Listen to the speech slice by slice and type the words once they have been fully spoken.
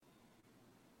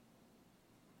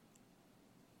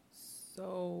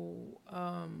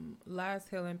Last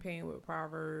healing pain with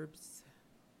Proverbs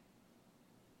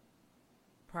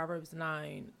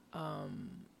 9, I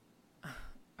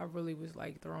really was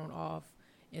like thrown off,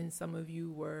 and some of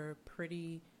you were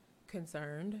pretty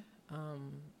concerned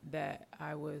that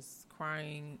I was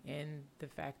crying, and the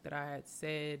fact that I had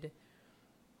said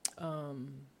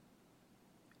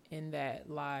in that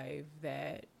live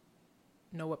that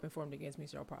no weapon formed against me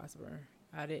shall prosper.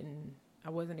 I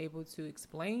wasn't able to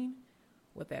explain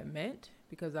what that meant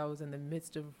because I was in the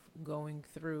midst of going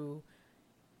through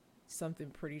something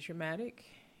pretty traumatic.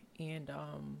 And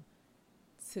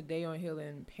today on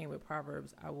Healing Pain with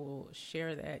Proverbs, I will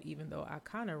share that, even though I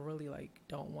kind of really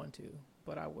don't want to,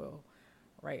 but I will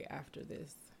right after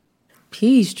this.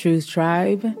 Peace, Truth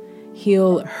Tribe.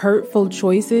 Heal hurtful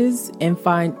choices and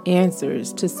find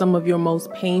answers to some of your most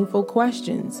painful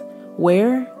questions.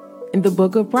 Where? In the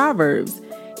book of Proverbs.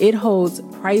 It holds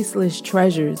priceless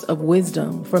treasures of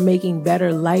wisdom for making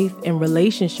better life and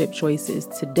relationship choices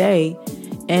today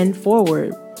and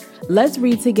forward. Let's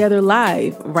read together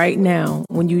live right now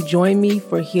when you join me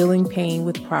for Healing Pain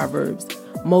with Proverbs,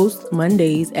 most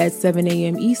Mondays at 7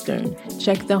 a.m. Eastern.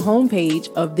 Check the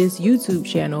homepage of this YouTube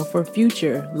channel for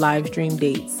future live stream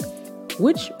dates.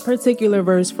 Which particular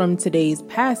verse from today's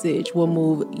passage will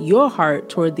move your heart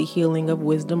toward the healing of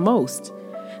wisdom most?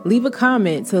 Leave a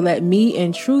comment to let me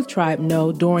and Truth Tribe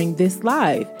know during this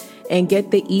live, and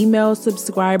get the email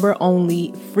subscriber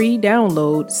only free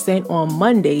download sent on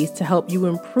Mondays to help you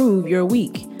improve your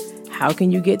week. How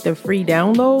can you get the free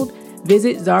download?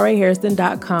 Visit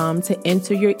zarahairston.com to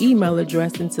enter your email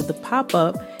address into the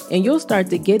pop-up, and you'll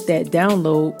start to get that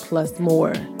download plus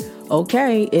more.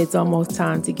 Okay, it's almost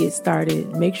time to get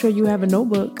started. Make sure you have a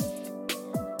notebook.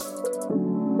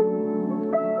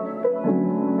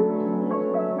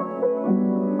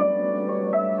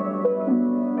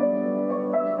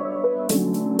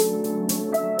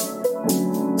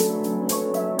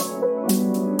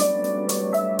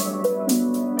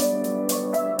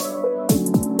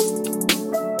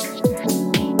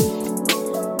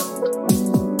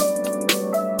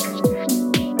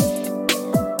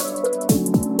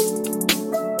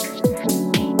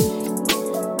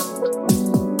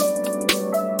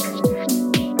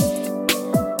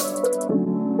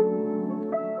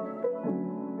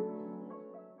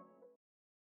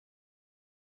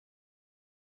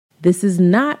 This is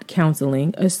not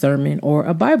counseling, a sermon, or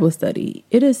a Bible study.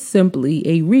 It is simply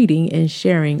a reading and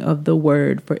sharing of the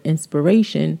word for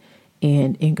inspiration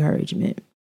and encouragement.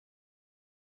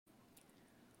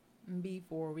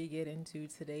 Before we get into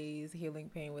today's Healing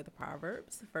Pain with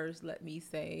Proverbs, first let me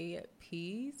say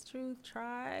peace, Truth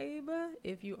Tribe.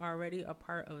 If you are already a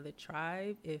part of the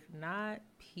tribe, if not,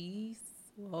 peace,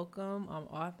 welcome. I'm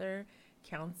author,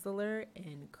 counselor,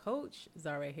 and coach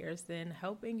Zara Hairston,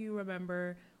 helping you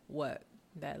remember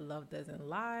that love doesn't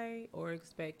lie or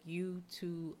expect you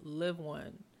to live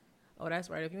one. Oh, that's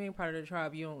right. If you ain't part of the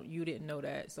tribe, you didn't know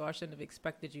that. So I shouldn't have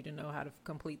expected you to know how to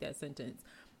complete that sentence.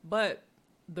 But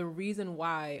the reason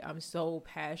why I'm so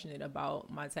passionate about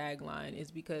my tagline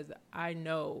is because I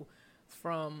know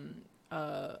from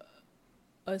a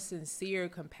sincere,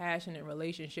 compassionate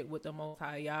relationship with the Most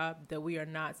High Yah that we are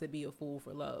not to be a fool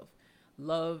for love.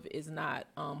 Love is not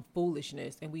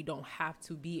foolishness, and we don't have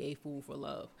to be a fool for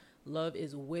love. Love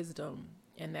is wisdom,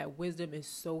 and that wisdom is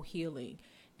so healing.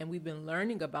 And we've been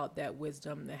learning about that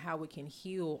wisdom and how it can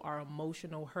heal our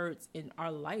emotional hurts in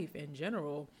our life in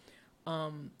general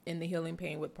in the Healing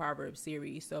Pain with Proverbs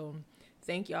series. So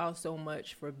thank y'all so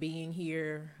much for being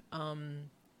here. I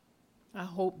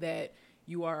hope that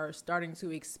you are starting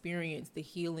to experience the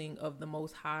healing of the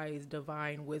Most High's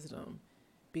divine wisdom,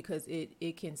 because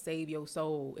it can save your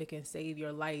soul. It can save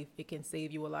your life. It can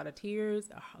save you a lot of tears,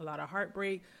 a lot of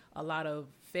heartbreak, a lot of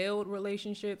failed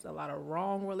relationships, a lot of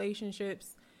wrong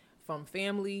relationships, from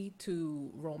family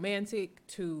to romantic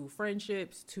to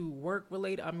friendships to work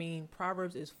related. I mean,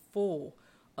 Proverbs is full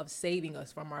of saving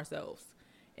us from ourselves.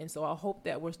 And so I hope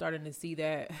that we're starting to see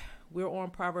that. We're on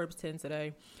Proverbs 10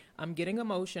 today. I'm getting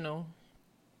emotional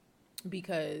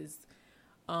because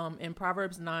in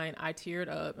Proverbs 9, I teared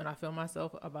up, and I feel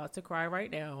myself about to cry right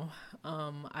now.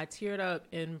 I teared up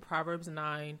in Proverbs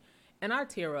 9, and I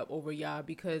tear up over Yah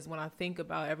because when I think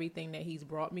about everything that he's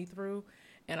brought me through,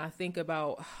 and I think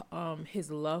about his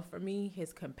love for me,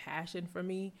 his compassion for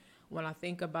me, when I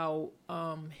think about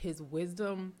his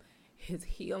wisdom, his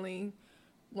healing,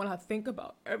 when I think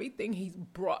about everything he's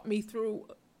brought me through,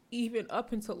 even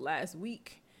up until last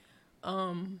week,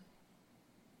 I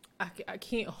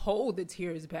can't hold the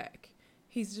tears back.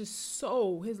 He's just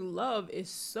his love is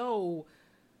so,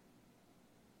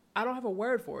 I don't have a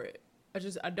word for it.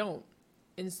 I don't.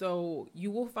 And so you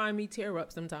will find me tear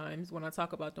up sometimes when I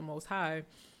talk about the Most High.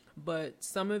 But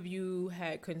some of you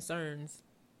had concerns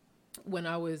when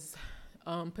I was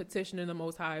petitioning the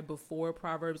Most High before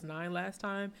Proverbs 9 last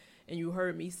time. And you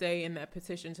heard me say in that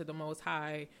petition to the Most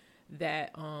High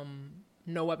that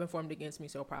no weapon formed against me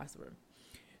shall prosper.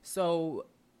 So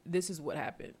this is what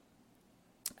happened.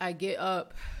 I get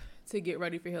up to get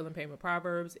ready for Healing Pain with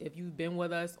Proverbs. If you've been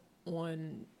with us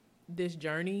on this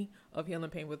journey of Healing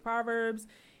Pain with Proverbs,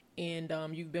 and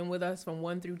you've been with us from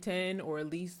 1 through 10, or at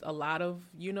least a lot of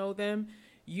them,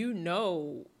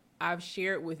 I've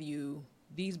shared with you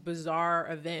these bizarre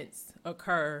events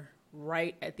occur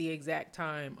right at the exact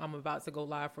time I'm about to go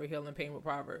live for Healing Pain with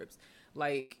Proverbs.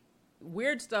 Like,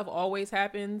 weird stuff always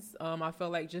happens. I feel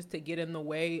like just to get in the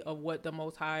way of what the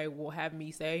Most High will have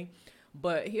me say.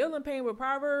 But Healing Pain with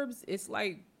Proverbs, it's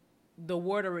like the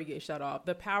water will get shut off,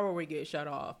 the power will get shut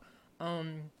off.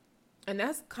 And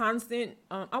that's constant.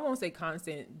 I won't say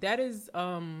constant. That is,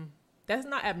 that's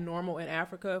not abnormal in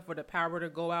Africa for the power to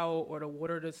go out or the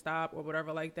water to stop or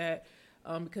whatever like that,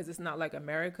 because it's not like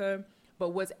America. But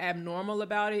what's abnormal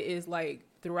about it is like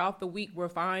throughout the week we're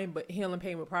fine, but Healing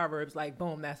Pain with Proverbs, like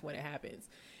boom, that's when it happens.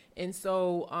 And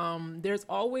so there's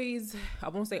always, I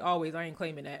won't say always, I ain't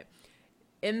claiming that.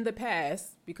 In the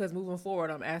past, because moving forward,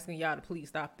 I'm asking y'all to please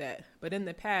stop that. But in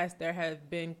the past, there have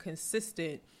been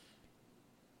consistent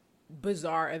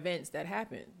bizarre events that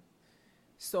happen.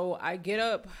 So I get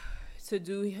up to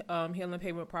do Healing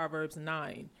Pain with Proverbs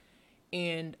 9.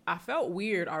 And I felt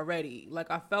weird already. Like,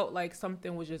 I felt like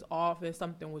something was just off and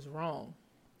something was wrong.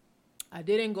 I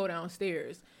didn't go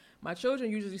downstairs. My children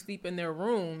usually sleep in their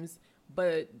rooms,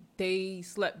 but they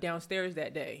slept downstairs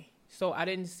that day. So I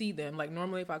didn't see them. Like,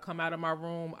 normally if I come out of my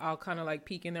room, I'll kind of like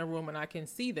peek in their room and I can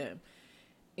see them.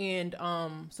 And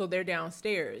so they're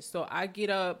downstairs. So I get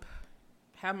up,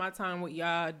 have my time with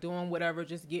y'all, doing whatever,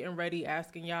 just getting ready,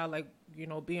 asking y'all, like,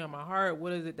 be on my heart.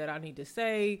 What is it that I need to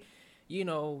say?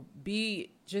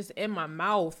 Be just in my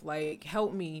mouth, like,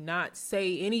 help me not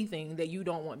say anything that you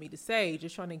don't want me to say,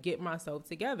 just trying to get myself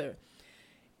together.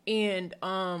 And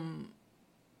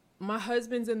my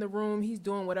husband's in the room, he's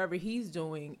doing whatever he's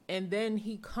doing. And then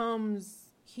he comes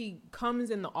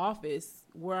in the office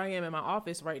where I am in my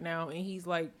office right now. And he's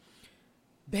like,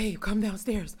 babe, come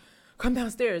downstairs.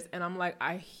 And I'm like,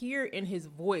 I hear in his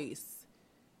voice,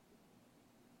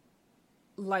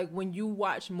 like when you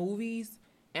watch movies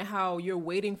and how you're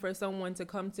waiting for someone to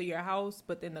come to your house,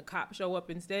 but then the cops show up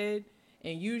instead.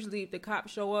 And usually if the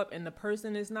cops show up and the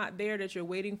person is not there that you're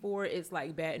waiting for, it's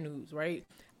like bad news, right?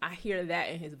 I hear that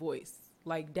in his voice,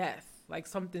 like death, like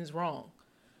something's wrong.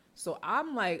 So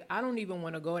I'm like, I don't even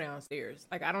want to go downstairs.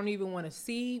 Like, I don't even want to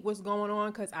see what's going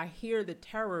on because I hear the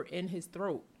terror in his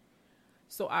throat.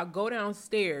 So I go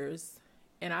downstairs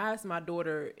and I asked my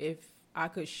daughter if I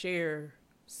could share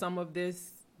some of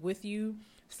this with you.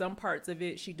 Some parts of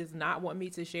it she does not want me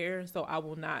to share, so I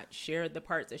will not share the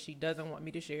parts that she doesn't want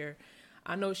me to share.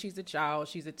 I know she's a child,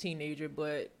 she's a teenager,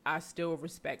 but I still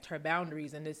respect her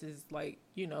boundaries. And this is like,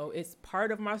 it's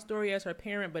part of my story as her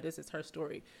parent, but this is her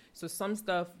story. So some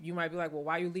stuff you might be like, well,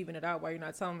 why are you leaving it out? Why are you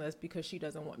not telling us? Because she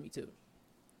doesn't want me to.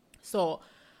 So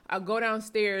I go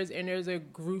downstairs and there's a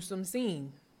gruesome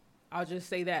scene. I'll just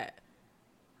say that.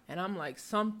 And I'm like,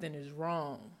 something is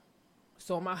wrong.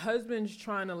 So my husband's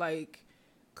trying to like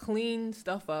clean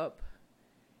stuff up.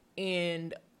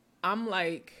 And I'm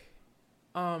like,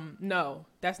 no,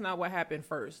 that's not what happened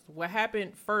first. What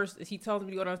happened first is he tells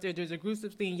me to go downstairs. There's a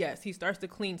gruesome scene. Yes, he starts to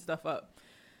clean stuff up.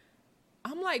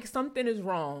 I'm like, something is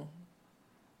wrong.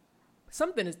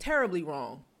 Something is terribly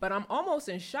wrong. But I'm almost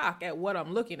in shock at what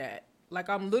I'm looking at. Like,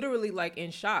 I'm literally like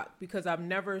in shock because I've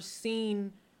never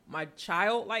seen my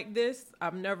child like this.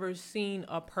 I've never seen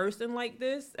a person like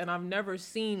this. And I've never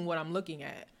seen what I'm looking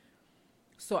at.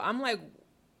 So I'm like,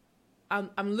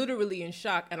 I'm literally in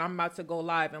shock and I'm about to go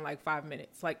live in like 5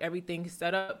 minutes. Like, everything's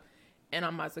set up and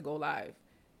I'm about to go live.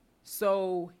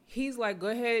 So he's like, go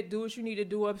ahead, do what you need to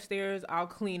do upstairs. I'll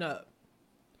clean up.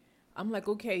 I'm like,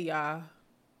 okay, y'all,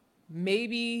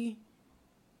 maybe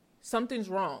something's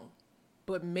wrong,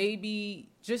 but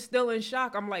maybe just still in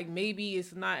shock. I'm like, maybe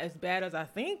it's not as bad as I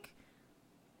think.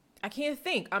 I can't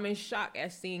think. I'm in shock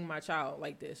at seeing my child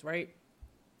like this, right?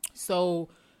 So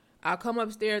I come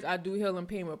upstairs, I do Healing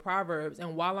Pain with Proverbs,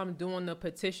 and while I'm doing the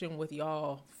petition with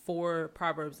y'all for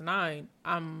Proverbs 9,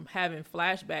 I'm having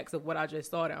flashbacks of what I just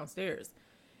saw downstairs.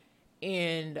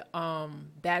 And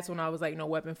that's when I was like, no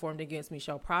weapon formed against me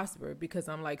shall prosper, because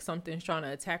I'm like, something's trying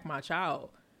to attack my child.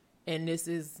 And this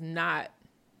is not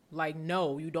like,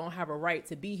 no, you don't have a right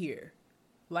to be here.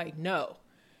 Like, no.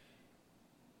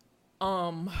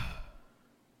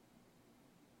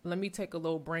 let me take a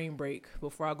little brain break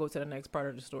before I go to the next part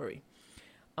of the story.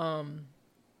 Um,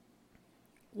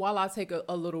 while I take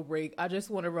a little break, I just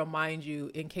want to remind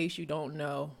you, in case you don't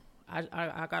know,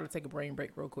 I got to take a brain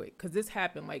break real quick because this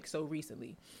happened like so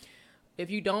recently.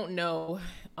 If you don't know,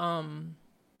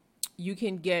 you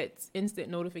can get instant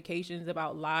notifications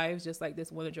about lives just like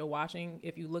this one that you're watching.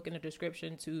 If you look in the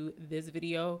description to this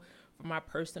video for my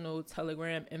personal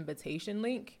Telegram invitation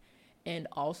link. And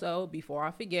also, before I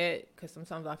forget, because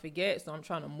sometimes I forget, so I'm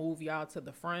trying to move y'all to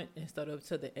the front instead of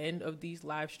to the end of these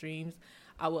live streams,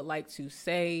 I would like to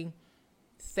say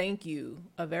thank you,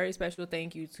 a very special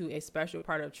thank you to a special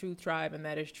part of Truth Tribe, and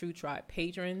that is Truth Tribe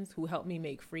patrons who help me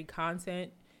make free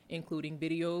content, including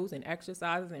videos and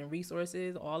exercises and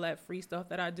resources, all that free stuff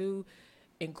that I do,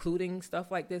 including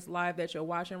stuff like this live that you're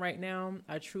watching right now.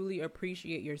 I truly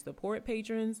appreciate your support,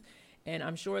 patrons, and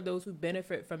I'm sure those who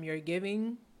benefit from your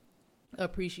giving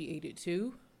appreciate it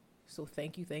too. So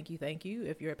thank you, thank you, thank you.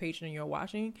 If you're a patron and you're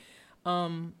watching,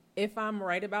 if I'm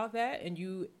right about that, and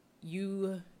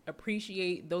you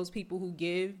appreciate those people who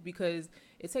give, because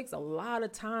it takes a lot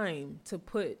of time to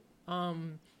put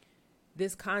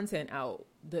this content out,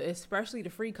 especially the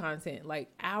free content, like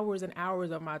hours and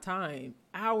hours of my time,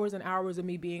 hours and hours of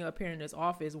me being up here in this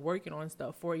office working on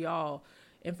stuff for y'all.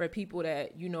 And for people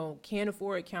that, can't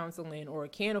afford counseling or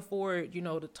can't afford,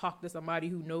 to talk to somebody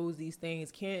who knows these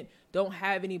things, don't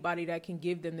have anybody that can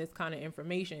give them this kind of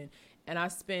information. And I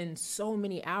spend so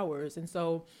many hours. And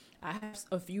so I have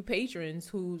a few patrons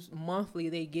whose monthly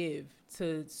they give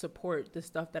to support the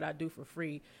stuff that I do for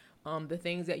free. The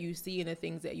things that you see and the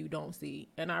things that you don't see.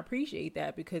 And I appreciate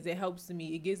that because it helps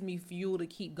me. It gives me fuel to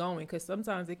keep going because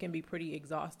sometimes it can be pretty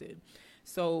exhausted.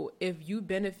 So if you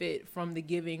benefit from the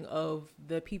giving of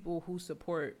the people who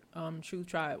support Truth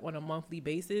Tribe on a monthly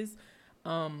basis,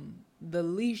 the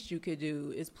least you could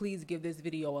do is please give this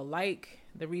video a like.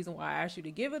 The reason why I asked you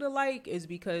to give it a like is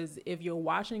because if you're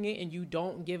watching it and you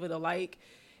don't give it a like,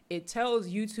 it tells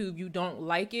YouTube you don't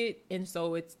like it. And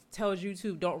so it tells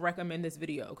YouTube don't recommend this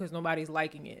video because nobody's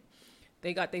liking it.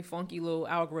 They got their funky little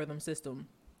algorithm system.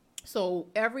 So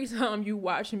every time you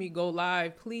watch me go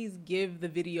live, please give the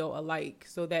video a like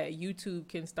so that YouTube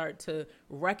can start to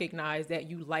recognize that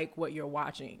you like what you're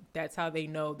watching. That's how they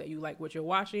know that you like what you're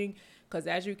watching. Because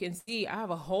as you can see, I have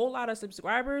a whole lot of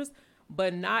subscribers,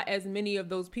 but not as many of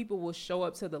those people will show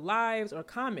up to the lives or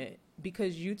comment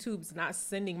because YouTube's not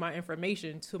sending my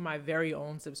information to my very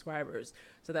own subscribers.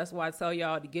 So that's why I tell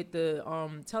y'all to get the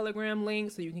Telegram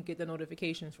link so you can get the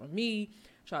notifications from me.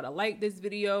 Try to like this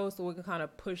video so we can kind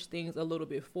of push things a little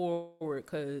bit forward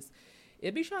because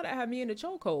it'd be trying to have me in the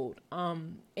chokehold.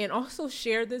 And also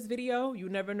share this video. You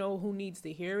never know who needs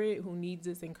to hear it, who needs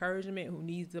this encouragement, who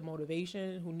needs the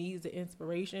motivation, who needs the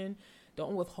inspiration.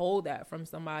 Don't withhold that from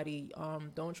somebody.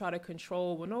 Don't try to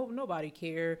control. Well, nobody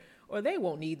care or they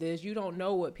won't need this. You don't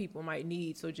know what people might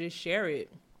need. So just share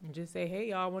it and just say, hey,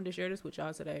 y'all, I wanted to share this with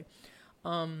y'all today.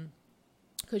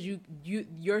 Because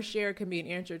your share can be an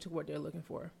answer to what they're looking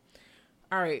for.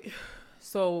 All right.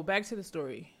 So back to the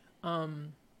story. So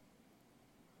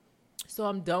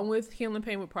I'm done with Healing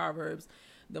Pain with Proverbs.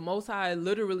 The Most High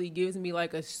literally gives me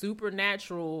like a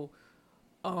supernatural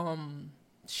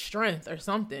strength or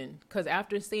something. Because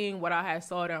after seeing what I had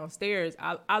saw downstairs,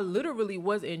 I literally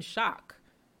was in shock.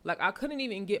 Like I couldn't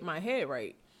even get my head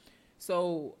right.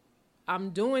 So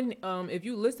I'm doing, if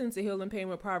you listen to Healing Pain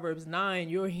with Proverbs 9,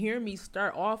 you'll hear me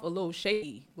start off a little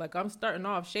shaky. Like I'm starting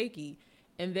off shaky.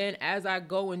 And then as I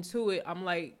go into it, I'm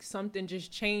like, something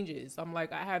just changes. I'm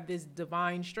like, I have this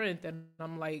divine strength and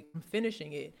I'm like, I'm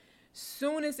finishing it.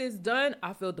 Soon as it's done,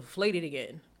 I feel deflated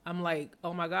again. I'm like,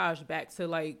 oh my gosh, back to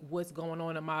like what's going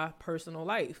on in my personal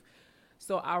life.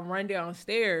 So I run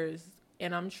downstairs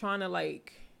and I'm trying to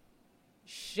like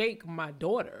shake my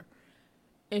daughter.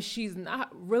 And she's not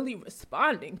really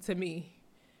responding to me.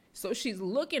 So she's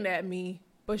looking at me,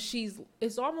 but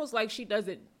it's almost like she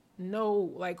doesn't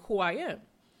know like who I am.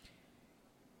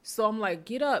 So I'm like,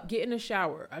 get up, get in the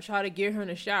shower. I try to get her in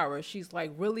the shower. She's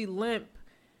like really limp.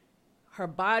 Her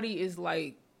body is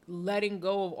like letting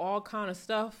go of all kind of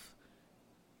stuff.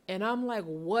 And I'm like,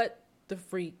 what the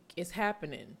freak is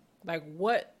happening? Like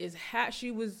what is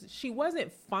she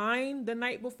wasn't fine the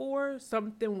night before.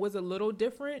 Something was a little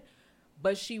different.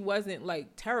 But she wasn't like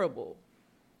terrible.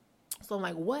 So I'm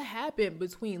like, what happened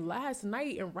between last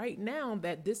night and right now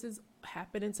that this is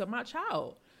happening to my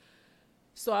child?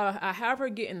 So I have her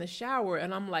get in the shower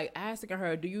and I'm like asking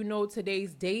her, do you know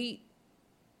today's date?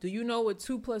 Do you know what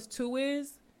 2 + 2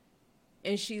 is?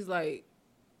 And she's like,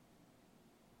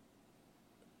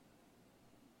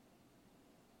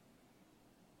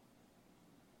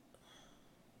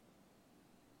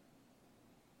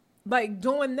 like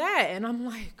doing that. And I'm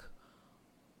like,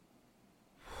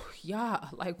 yeah,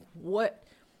 like what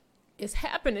is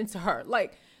happening to her?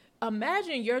 Like,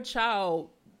 imagine your child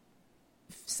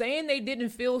saying they didn't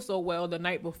feel so well the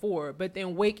night before, but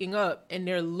then waking up and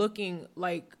they're looking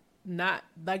like not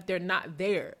like they're not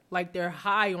there, like they're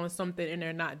high on something and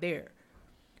they're not there.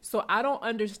 So I don't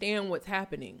understand what's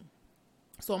happening.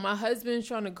 So my husband's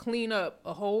trying to clean up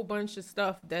a whole bunch of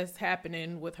stuff that's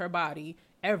happening with her body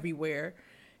everywhere.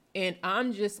 And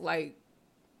I'm just like,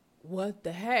 what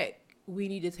the heck? We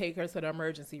need to take her to the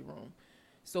emergency room.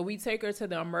 So we take her to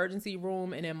the emergency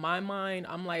room. And in my mind,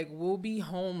 I'm like, we'll be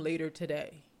home later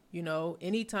today. You know,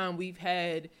 anytime we've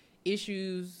had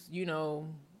issues, you know,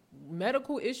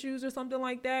 medical issues or something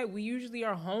like that, we usually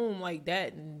are home like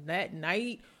that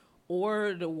night,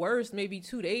 or the worst, maybe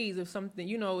 2 days of something,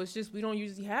 you know, it's just, we don't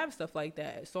usually have stuff like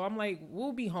that. So I'm like,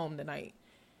 we'll be home tonight.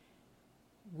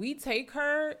 We take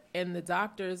her and the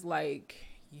doctor's like,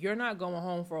 you're not going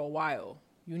home for a while.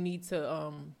 You need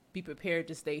to be prepared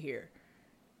to stay here.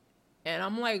 And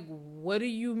I'm like, what do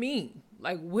you mean?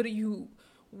 Like, what are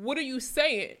you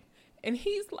saying? And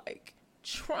he's like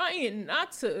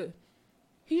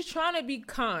he's trying to be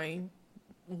kind.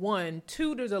 1,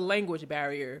 2, there's a language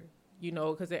barrier, you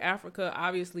know, because in Africa,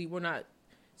 obviously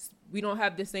we don't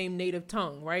have the same native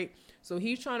tongue, right? So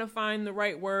he's trying to find the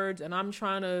right words and I'm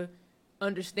trying to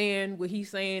understand what he's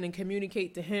saying and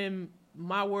communicate to him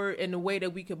my word in the way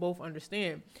that we could both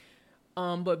understand.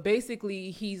 But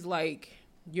basically he's like,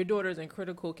 your daughter's in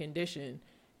critical condition.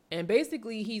 And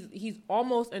basically he's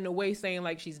almost in a way saying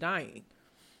like she's dying.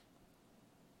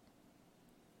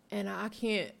 And I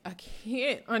can't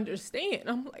understand.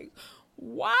 I'm like,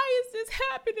 why is this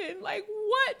happening? Like,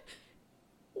 what?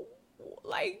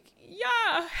 Like,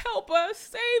 yeah, help us,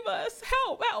 save us,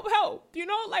 help. You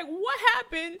know, like, what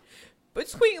happened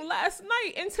between last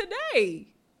night and today?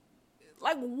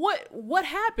 Like, what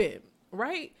happened,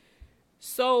 right?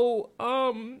 So,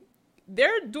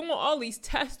 they're doing all these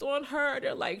tests on her.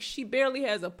 They're like, she barely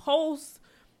has a pulse.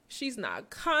 She's not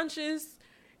conscious.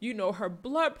 You know, her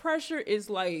blood pressure is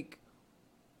like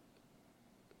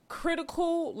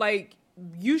critical. Like,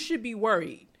 you should be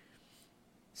worried.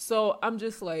 So I'm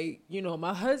just like, you know,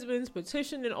 my husband's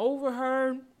petitioning over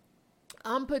her.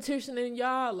 I'm petitioning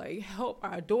y'all, like, help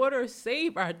our daughter,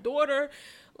 save our daughter.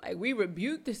 Like, we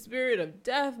rebuke the spirit of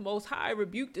death. Most High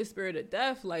rebuke the spirit of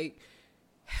death. Like,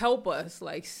 help us,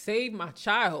 like, save my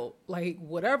child. Like,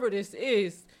 whatever this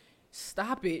is,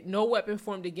 stop it. No weapon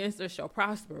formed against us shall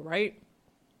prosper, right?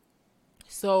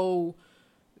 So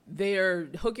they're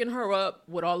hooking her up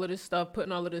with all of this stuff,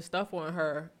 putting all of this stuff on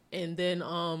her. And then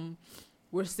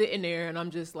we're sitting there and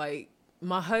I'm just like,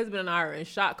 my husband and I are in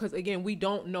shock because, again, we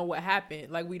don't know what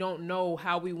happened. Like, we don't know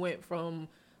how we went from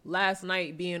last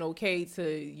night being okay to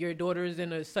your daughter's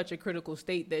in such a critical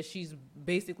state that she's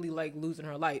basically like losing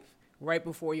her life right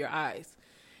before your eyes.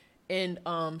 And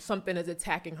something is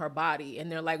attacking her body.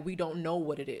 And they're like, we don't know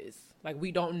what it is. Like,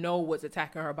 we don't know what's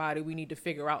attacking her body. We need to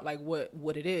figure out like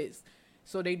what it is.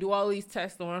 So they do all these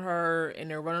tests on her and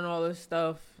they're running all this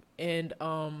stuff. And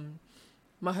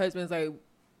my husband's like,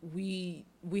 we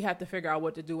have to figure out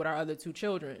what to do with our other 2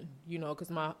 children, you know,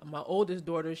 because my oldest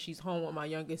daughter, she's home with my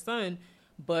youngest son,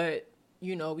 but,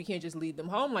 you know, we can't just leave them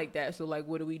home like that. So, like,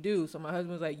 what do we do? So my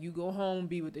husband's like, you go home,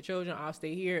 be with the children, I'll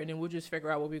stay here, and then we'll just figure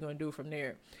out what we're going to do from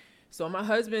there. So my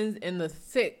husband's in the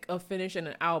thick of finishing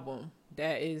an album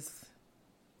that is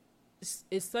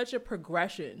such a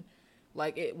progression.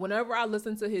 Like, whenever I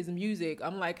listen to his music,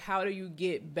 I'm like, how do you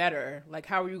get better? Like,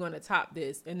 how are you going to top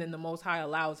this? And then the Most High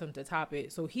allows him to top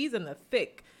it. So he's in the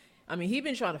thick. I mean, he's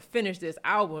been trying to finish this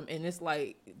album, and it's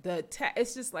like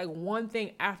it's just like one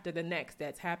thing after the next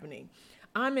that's happening.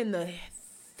 I'm in the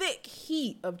thick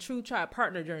heat of True Tribe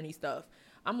Partner Journey stuff.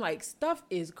 I'm like, stuff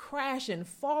is crashing,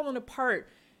 falling apart,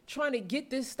 trying to get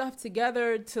this stuff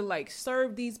together to like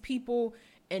serve these people.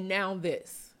 And now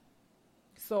this.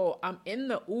 So I'm in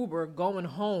the Uber going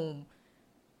home,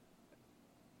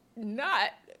 not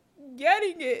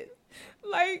getting it.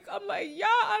 Like, I'm like, yeah,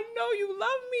 I know you love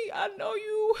me. I know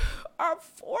you are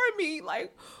for me.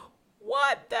 Like,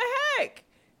 what the heck?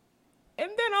 And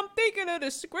then I'm thinking of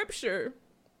the scripture,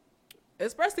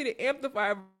 especially the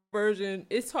Amplified version.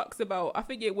 It talks about, I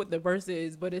forget what the verse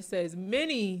is, but it says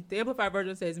the Amplified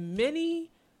version says,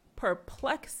 many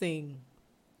perplexing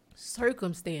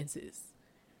circumstances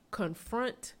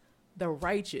confront the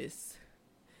righteous.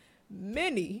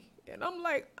 Many. And I'm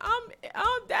like,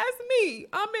 that's me.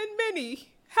 I'm in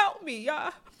many. Help me,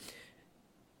 Yah.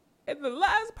 And the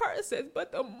last part says,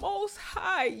 but the Most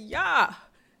High, Yah,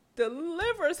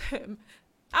 delivers him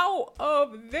out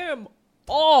of them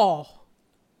all.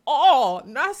 all,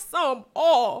 not some,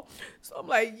 all. So I'm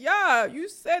like, yeah, you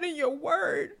said in your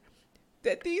word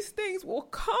that these things will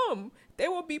come. They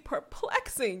will be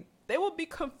perplexing. They will be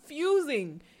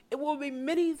confusing. It will be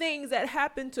many things that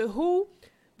happen to who?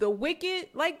 The wicked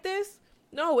like this?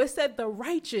 No, it said the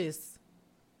righteous.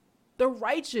 The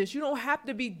righteous. You don't have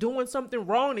to be doing something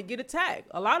wrong to get attacked.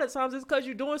 A lot of times it's because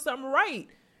you're doing something right.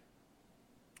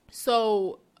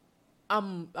 So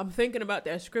I'm thinking about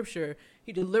that scripture.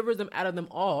 He delivers them out of them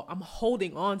all. I'm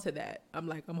holding on to that. I'm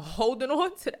holding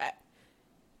on to that.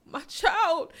 My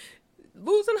child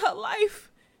losing her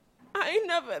life. I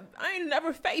ain't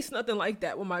never faced nothing like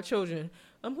that with my children.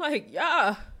 I'm like,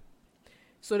 yeah.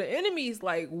 So the enemy's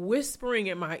like whispering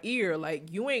in my ear,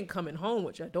 like, you ain't coming home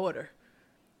with your daughter.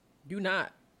 You're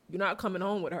not coming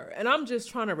home with her. And I'm just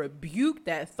trying to rebuke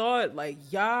that thought. Like,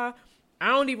 yeah, I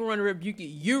don't even want to rebuke it.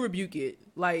 You rebuke it.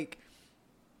 Like,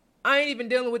 I ain't even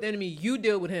dealing with the enemy. You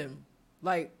deal with him.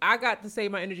 Like, I got to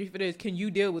save my energy for this. Can you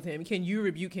deal with him? Can you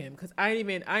rebuke him? Because I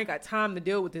ain't got time to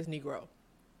deal with this Negro.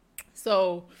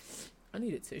 So I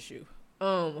need a tissue.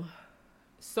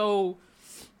 So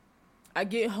I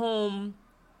get home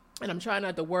and I'm trying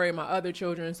not to worry my other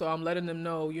children. So I'm letting them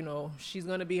know, she's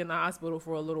going to be in the hospital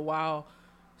for a little while.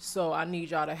 So I need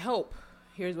y'all to help.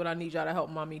 Here's what I need y'all to help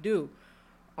mommy do.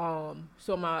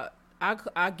 So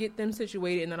I get them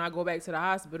situated and then I go back to the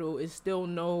hospital. It's still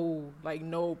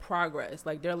no progress.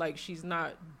 Like, they're like, she's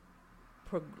not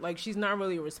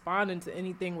really responding to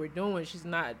anything we're doing. She's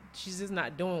just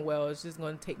not doing well. It's just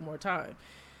going to take more time.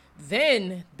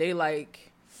 Then they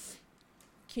like,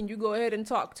 can you go ahead and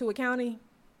talk to a county?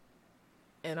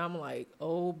 And I'm like,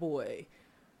 oh boy,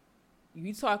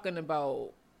 you talking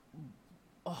about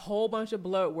a whole bunch of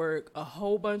blood work, a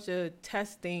whole bunch of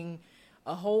testing,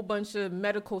 a whole bunch of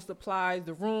medical supplies,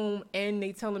 the room, and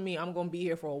they telling me I'm going to be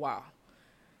here for a while.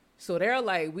 So they're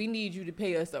like, we need you to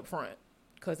pay us up front.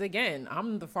 Because again,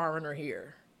 I'm the foreigner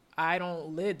here. I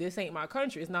don't live, this ain't my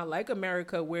country. It's not like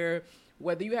America where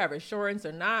whether you have insurance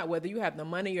or not, whether you have the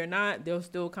money or not, they'll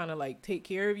still kind of like take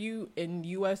care of you in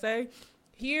USA.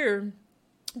 Here,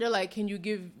 they're like,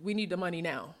 we need the money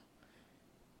now.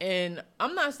 And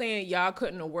I'm not saying y'all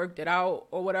couldn't have worked it out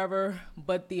or whatever,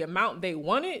 but the amount they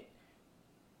wanted,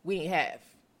 we didn't have.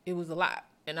 It was a lot.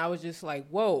 And I was just like,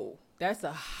 whoa, that's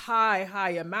a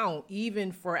high amount,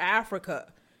 even for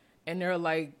Africa. And they're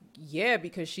like, yeah,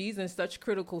 because she's in such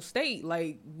critical state.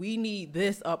 Like, we need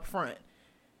this up front.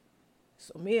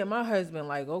 So me and my husband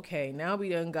like, okay, now we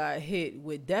done got hit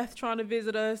with death trying to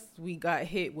visit us. We got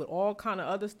hit with all kind of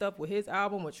other stuff with his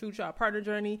album, with True Child Partner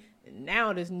Journey. And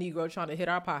now this Negro trying to hit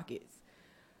our pockets.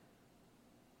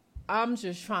 I'm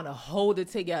just trying to hold it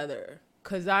together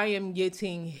because I am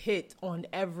getting hit on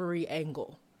every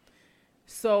angle.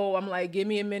 So I'm like, give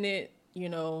me a minute,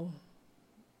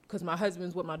 because my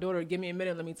husband's with my daughter. Give me a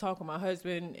minute. Let me talk with my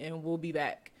husband and we'll be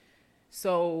back.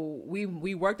 So we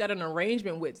worked out an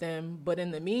arrangement with them. But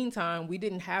in the meantime, we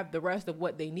didn't have the rest of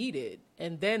what they needed.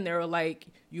 And then they were like,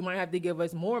 you might have to give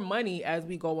us more money as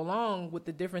we go along with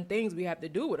the different things we have to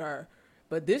do with her.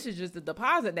 But this is just the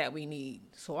deposit that we need.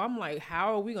 So I'm like,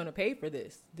 how are we going to pay for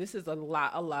this? This is a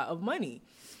lot of money.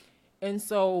 And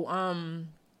so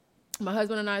my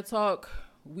husband and I talk.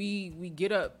 We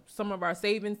get up some of our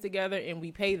savings together and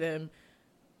we pay them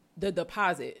the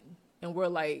deposit. And we're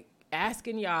like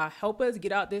asking y'all, help us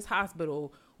get out this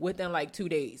hospital within like 2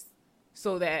 days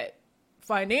so that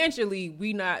financially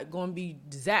we not going to be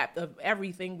zapped of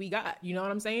everything we got. You know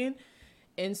what I'm saying?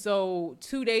 And so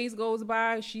 2 days goes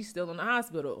by, she's still in the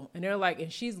hospital. And they're like,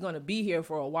 and she's going to be here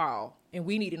for a while and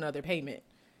we need another payment.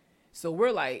 So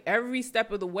we're like, every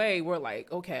step of the way, we're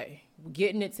like, okay, we're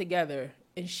getting it together.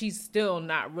 And she's still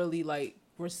not really like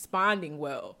responding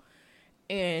well.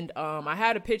 And I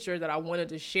had a picture that I wanted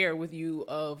to share with you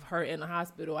of her in the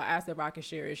hospital. I asked if I could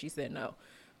share it. She said no.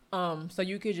 So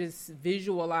you could just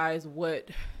visualize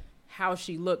how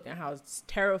she looked and how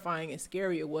terrifying and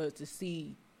scary it was to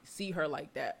see her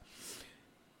like that.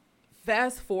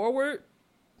 Fast forward,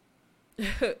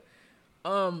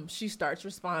 she starts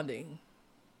responding.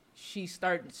 She's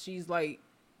like,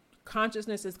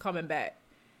 consciousness is coming back.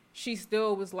 She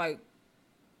still was like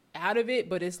out of it,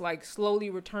 but it's like slowly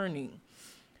returning.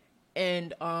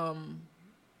 And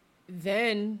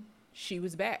then she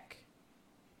was back.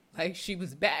 Like, she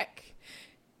was back.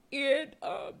 And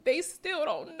they still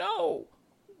don't know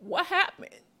what happened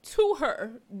to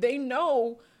her. They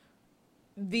know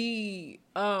the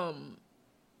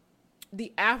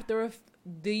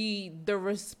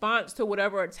response to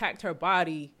whatever attacked her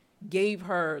body gave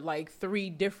her like 3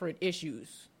 different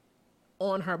issues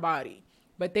on her body,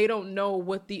 but they don't know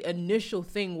what the initial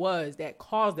thing was that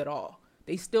caused it all.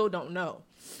 They still don't know.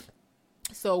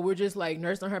 So we're just like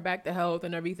nursing her back to health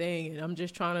and everything. And I'm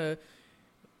just trying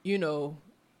to,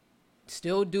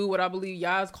 still do what I believe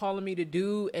Yah's calling me to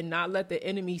do and not let the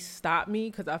enemy stop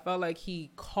me. Because I felt like he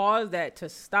caused that to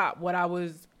stop what I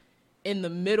was in the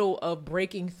middle of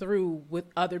breaking through with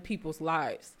other people's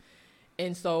lives.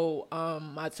 And so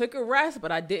I took a rest,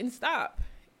 but I didn't stop.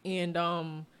 And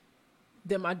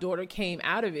then my daughter came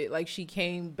out of it. Like, she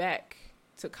came back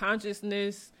to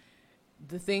consciousness.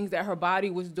 The things that her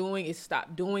body was doing, it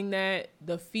stopped doing that.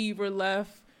 The fever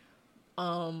left.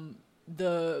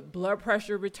 The blood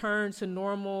pressure returned to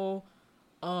normal.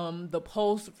 The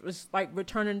pulse was like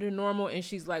returning to normal, and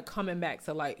she's like coming back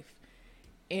to life.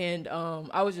 And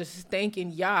I was just thanking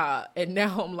Yah. And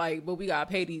now I'm like, but we gotta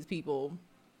pay these people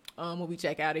when we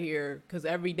check out of here, because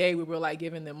every day we were like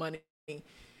giving them money.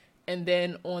 And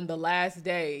then on the last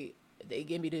day, they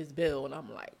give me this bill, and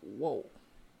I'm like, whoa.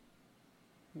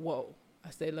 I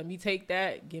said, let me take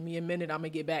that. Give me a minute. I'm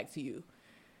going to get back to you.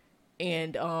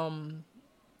 And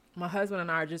my husband and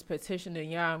I are just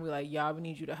petitioning Yah, and we're like, Yah, we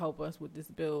need you to help us with this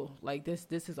bill. Like, this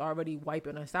is already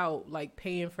wiping us out, like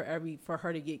paying for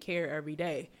her to get care every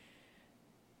day.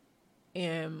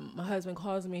 And my husband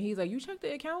calls me, and he's like, you checked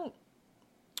the account?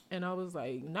 And I was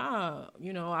like, nah,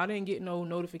 I didn't get no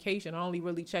notification. I only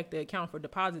really check the account for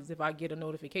deposits if I get a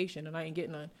notification, and I ain't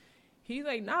getting none. He's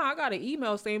like, nah, I got an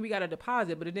email saying we got a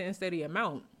deposit, but it didn't say the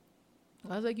amount.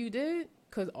 I was like, you did?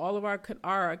 Because all of our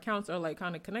accounts are like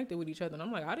kind of connected with each other. And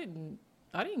I'm like, I didn't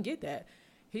get that.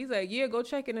 He's like, yeah, go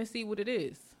check it and see what it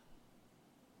is.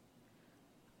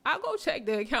 I go check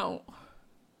the account.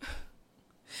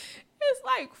 It's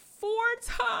like 4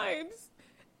 times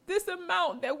this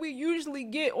amount that we usually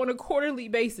get on a quarterly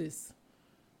basis.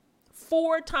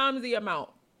 4 times the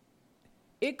amount.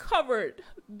 It covered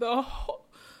the whole,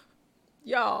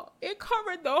 it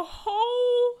covered the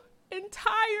whole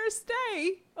entire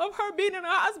stay of her being in the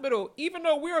hospital. Even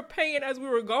though we were paying as we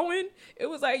were going, it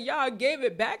was like Yah gave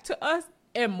it back to us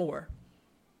and more.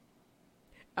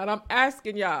 And I'm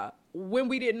asking Yah, when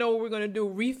we didn't know what we were going to do,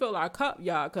 refill our cup,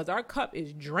 Yah, because our cup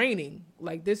is draining.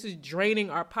 Like, this is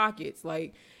draining our pockets.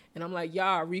 Like, and I'm like,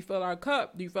 Yah, refill our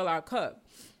cup.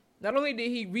 Not only did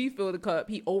he refill the cup,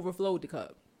 he overflowed the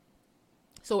cup.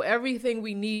 So everything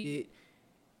we needed,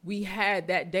 we had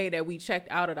that day that we checked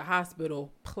out of the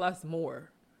hospital, plus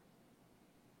more.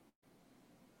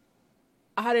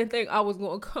 I didn't think I was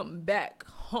going to come back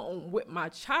home with my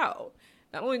child.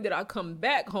 Not only did I come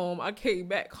back home, I came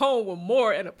back home with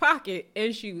more in the pocket,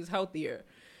 and she was healthier.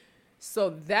 So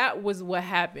that was what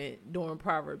happened during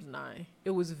Proverbs 9.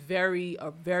 It was a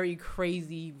very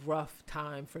crazy, rough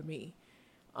time for me.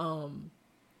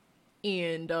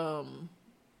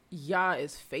 Yah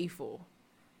is faithful,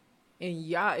 and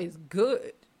Yah is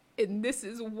good. And this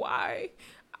is why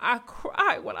I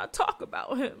cry when I talk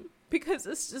about him, because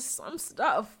it's just some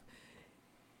stuff.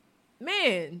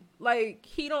 Man, like,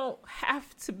 he don't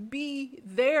have to be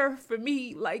there for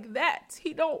me like that.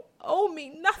 He don't owe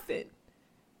me nothing.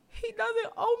 He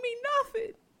doesn't owe me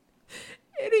nothing.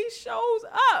 And he shows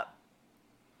up.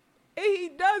 And he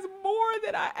does more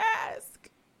than I ask.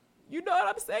 You know what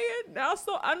I'm saying? Now,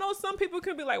 so I know some people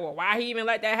can be like, well, why he even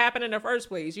let that happen in the first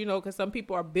place? Because some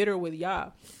people are bitter with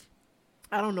Yah.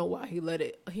 I don't know why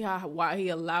why he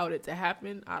allowed it to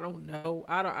happen. I don't know.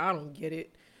 I don't get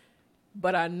it.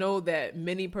 But I know that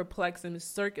many perplexing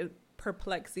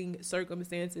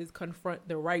circumstances confront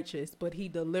the righteous, but he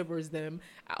delivers them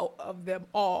out of them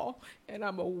all. And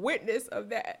I'm a witness of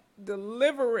that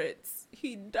deliverance.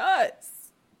 He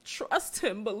does. Trust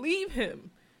him. Believe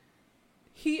him.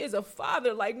 He is a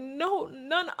father like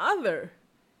none other.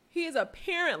 He is a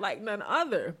parent like none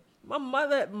other. My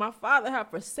mother, my father have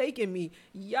forsaken me.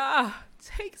 Yah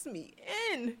takes me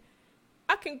in.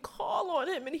 I can call on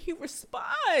him and he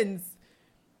responds.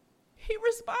 He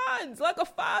responds like a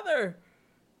father.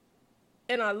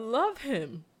 And I love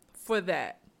him for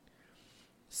that.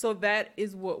 So that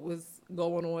is what was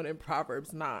going on in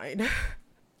Proverbs 9.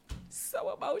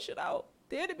 So emotional.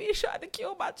 The enemy tried to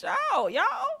kill my child,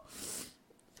 y'all.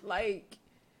 Like,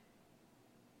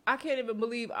 I can't even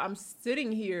believe I'm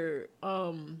sitting here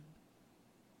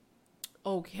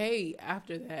okay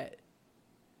after that.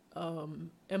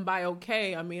 And by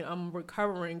okay, I mean I'm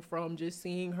recovering from just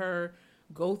seeing her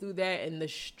go through that and the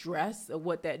stress of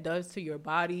what that does to your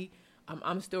body.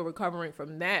 I'm still recovering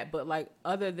from that, but like,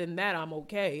 other than that, I'm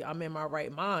okay. I'm in my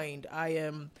right mind.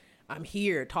 I'm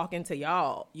here talking to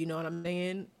y'all, you know what I'm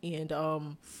saying? And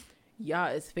Yah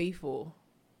is faithful.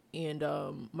 And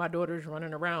my daughter's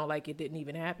running around like it didn't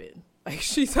even happen. Like,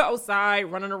 she's outside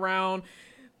running around.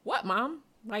 What, Mom?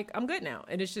 Like, I'm good now.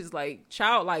 And it's just like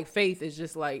childlike faith is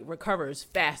just like recovers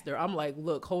faster. I'm like,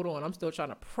 look, hold on. I'm still trying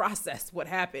to process what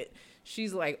happened.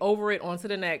 She's like, over it, on to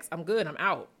the next. I'm good. I'm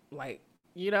out. Like,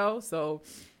 so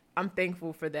I'm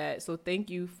thankful for that. So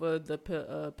thank you for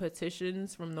the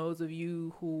petitions from those of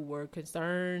you who were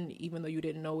concerned, even though you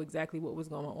didn't know exactly what was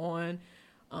going on.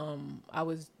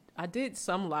 I did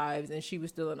some lives and she was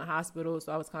still in the hospital.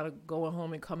 So I was kind of going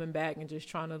home and coming back and just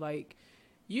trying to like,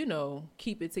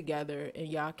 keep it together. And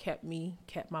y'all kept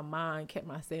my mind, kept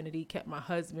my sanity, kept my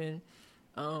husband.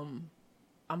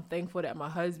 I'm thankful that my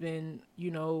husband,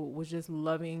 was just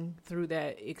loving through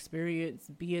that experience,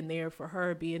 being there for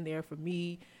her, being there for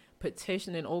me,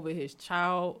 petitioning over his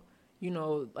child,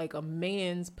 like a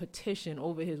man's petition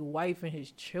over his wife and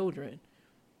his children.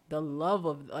 The love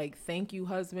of like, thank you,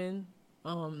 husband.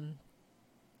 I'm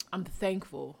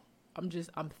thankful.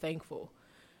 I'm thankful.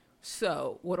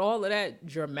 So with all of that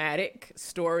dramatic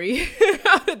story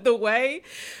out of the way,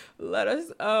 let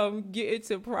us get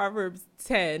into Proverbs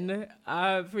 10.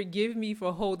 Forgive me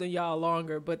for holding y'all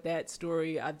longer, but that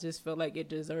story, I just felt like it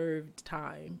deserved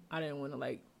time. I didn't want to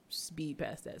like speed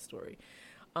past that story.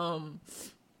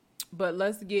 But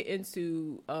let's get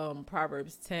into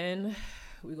Proverbs 10.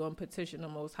 We're going to petition the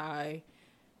Most High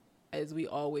as we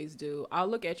always do. I'll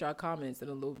look at y'all comments in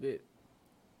a little bit.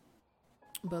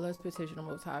 But let's petition the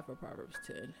Most High for Proverbs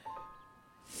 10.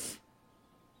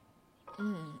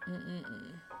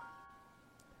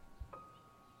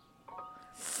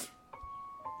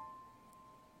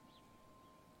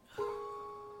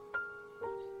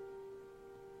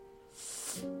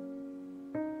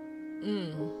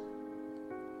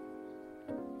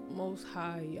 Most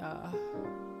High, Yah.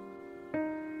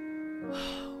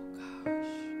 Oh, gosh.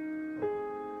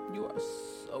 You are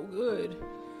so good.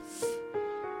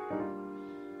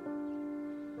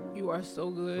 You are so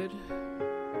good.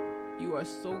 You are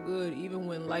so good even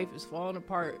when life is falling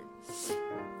apart.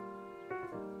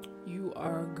 You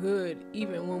are good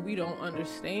even when we don't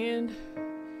understand.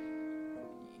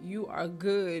 You are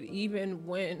good even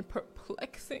when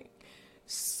perplexing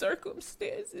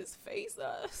circumstances face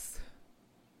us.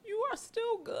 You are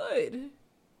still good.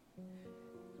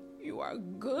 You are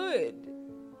good.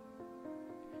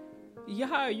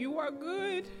 Yeah, you are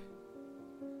good.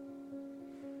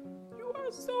 You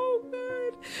are so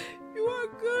good. You are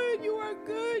good. You are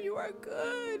good. You are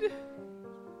good.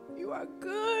 You are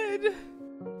good.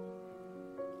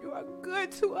 You are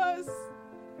good to us.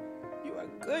 You are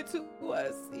good to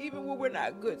us even when we're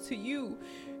not good to you.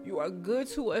 You are good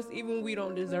to us even when we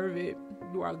don't deserve it.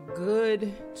 You are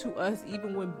good to us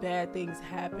even when bad things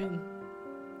happen.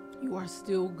 You are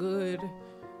still good.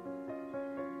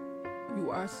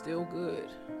 You are still good.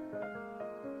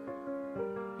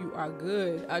 You are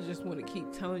good. I just want to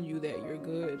keep telling you that you're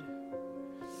good.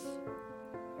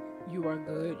 You are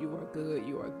good. You are good.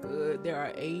 You are good. There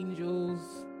are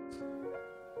angels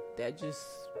that just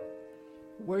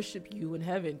worship you in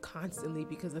heaven constantly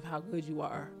because of how good you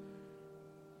are.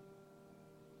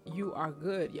 You are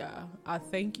good, yeah. I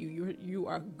thank you. You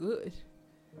are good.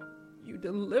 You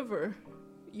deliver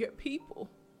your people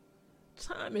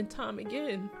time and time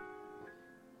again.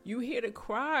 You hear the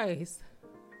cries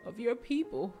of your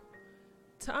people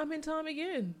time and time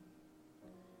again.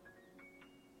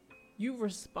 You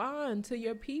respond to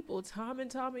your people time and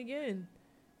time again.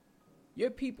 Your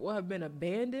people have been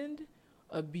abandoned,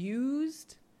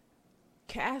 abused,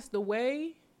 cast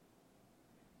away,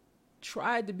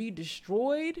 tried to be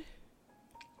destroyed,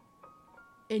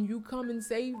 and you come and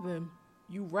save them.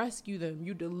 You rescue them.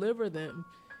 You deliver them.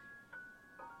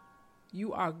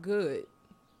 You are good.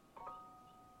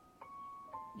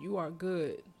 You are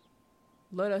good.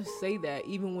 Let us say that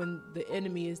even when the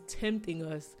enemy is tempting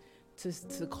us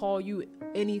to call you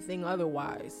anything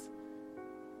otherwise.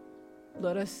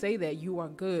 Let us say that you are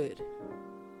good.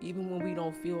 Even when we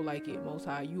don't feel like it, Most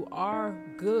High. You are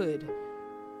good.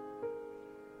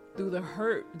 Through the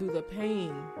hurt, through the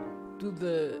pain, through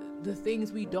the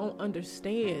things we don't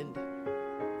understand,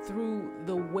 through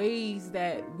the ways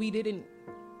that we didn't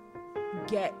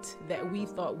get that we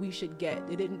thought we should get.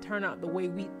 It didn't turn out the way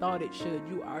we thought it should.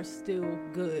 You are still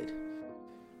good.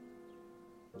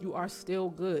 You are still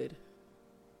good.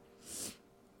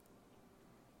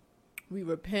 We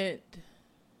repent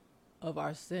of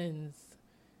our sins,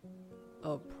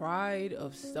 of pride,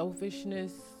 of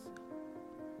selfishness,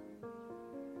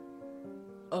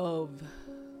 of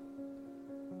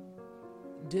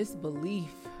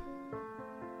disbelief.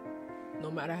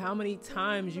 No matter how many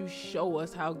times you show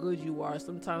us how good you are,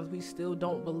 sometimes we still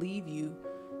don't believe you.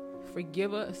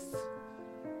 Forgive us.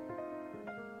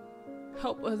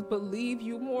 Help us believe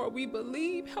you more. We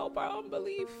believe. Help our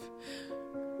unbelief.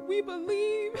 we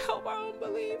believe, help our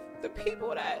unbelief. The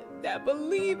people that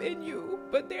believe in you,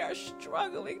 but they are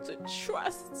struggling to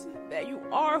trust that you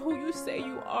are who you say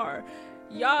you are.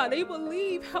 Yah, they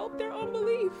believe, help their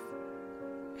unbelief.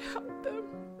 Help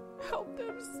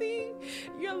them see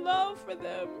your love for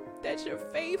them, that you're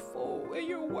faithful and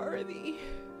you're worthy.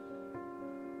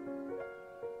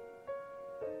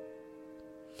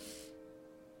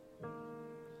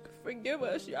 Forgive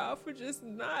us, y'all, for just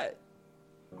not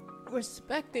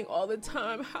respecting all the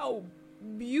time how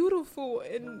beautiful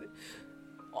and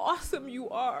awesome you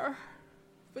are,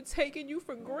 for taking you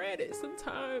for granted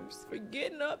sometimes, for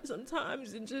getting up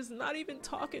sometimes and just not even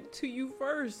talking to you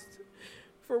first,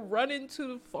 for running to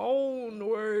the phone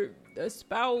or a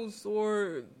spouse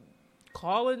or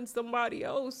calling somebody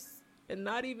else and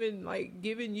not even like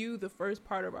giving you the first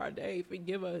part of our day.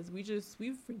 Forgive us. We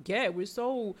forget. We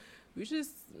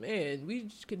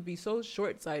can be so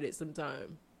short-sighted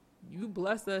sometimes. You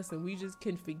bless us and we just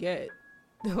can forget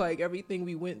like everything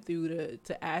we went through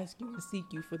to ask you and seek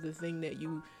you for the thing that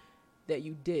you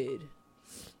did.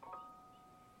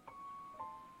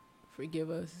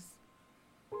 Forgive us.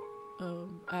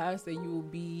 I ask that you will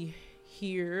be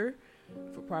here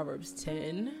for Proverbs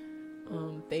 10.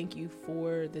 Thank you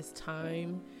for this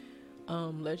time.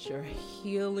 Let your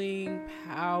healing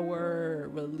power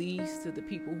release to the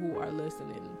people who are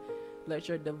listening. Let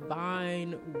your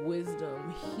divine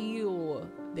wisdom heal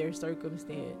their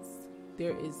circumstance.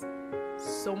 There is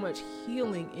so much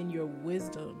healing in your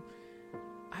wisdom.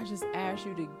 I just ask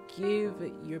you to give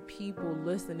your people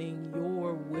listening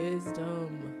your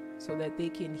wisdom so that they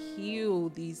can heal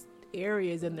these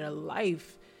areas in their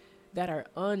life that are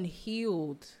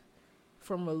unhealed,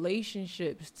 from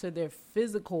relationships to their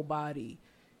physical body,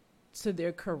 to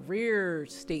their career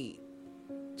state,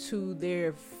 to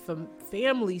their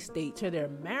family state, to their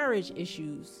marriage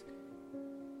issues.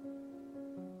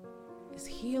 It's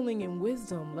healing and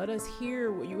wisdom. Let us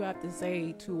hear what you have to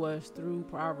say to us through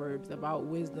Proverbs about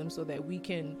wisdom so that we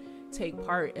can take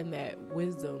part in that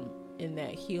wisdom, in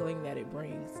that healing that it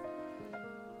brings.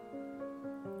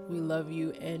 We love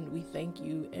you and we thank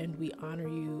you and we honor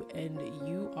you, and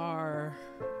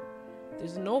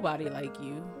there's nobody like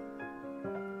you.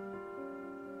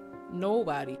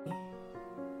 Nobody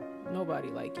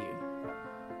like you.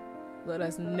 Let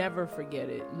us never forget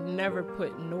it. Never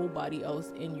put nobody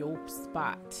else in your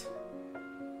spot.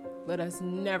 Let us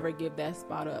never give that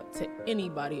spot up to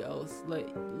anybody else.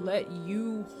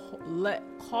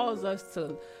 Cause us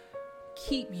to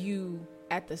keep you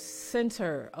at the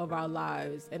center of our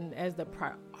lives and as the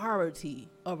priority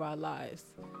of our lives.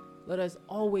 Let us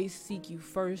always seek you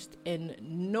first and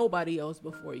nobody else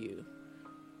before you.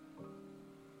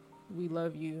 We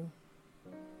love you.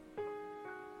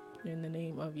 In the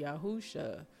name of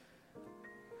Yahusha.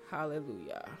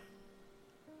 Hallelujah.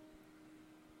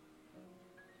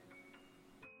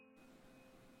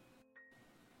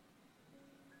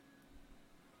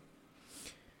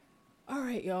 All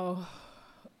right, y'all.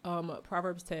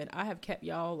 Proverbs 10. I have kept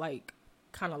y'all like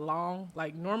kind of long.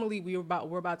 Like normally we're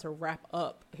about to wrap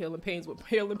up Heal and Pain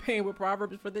with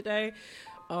Proverbs for the day.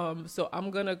 So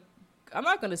I'm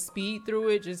not gonna speed through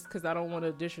it just because I don't want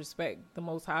to disrespect the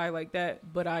Most High like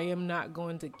that. But I am not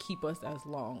going to keep us as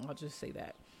long. I'll just say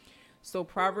that. So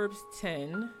Proverbs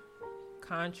 10,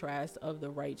 contrast of the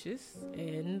righteous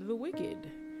and the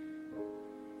wicked.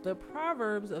 The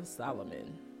Proverbs of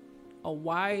Solomon. A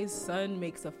wise son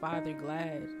makes a father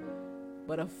glad,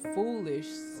 but a foolish,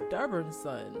 stubborn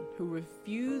son who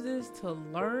refuses to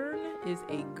learn is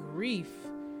a grief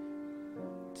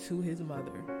to his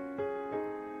mother.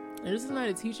 And this is not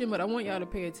a teaching, but I want y'all to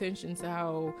pay attention to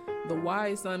how the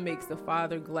wise son makes the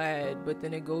father glad, but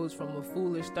then it goes from a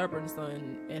foolish, stubborn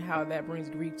son and how that brings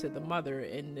grief to the mother.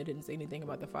 And it didn't say anything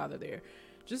about the father there.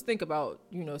 Just think about,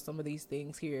 some of these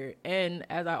things here. And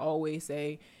as I always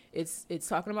say, it's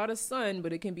talking about a son,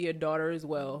 but it can be a daughter as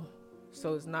well.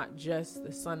 So it's not just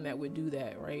the son that would do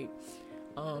that, right?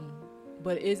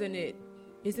 But isn't it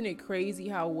crazy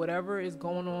how whatever is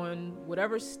going on,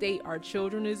 whatever state our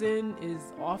children is in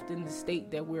is often the state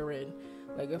that we're in.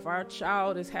 Like if our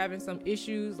child is having some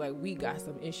issues, like we got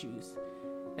some issues.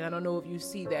 And I don't know if you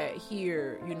see that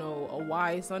here, a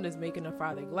wise son is making a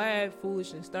father glad,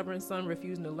 foolish and stubborn son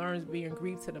refusing to learn is being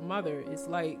grief to the mother. It's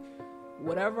like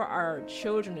whatever our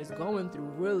children is going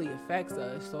through really affects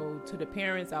us. So to the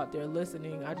parents out there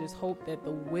listening, I just hope that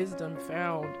the wisdom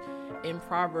found in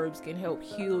Proverbs can help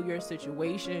heal your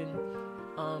situation,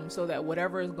 so that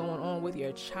whatever is going on with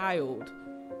your child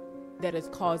that is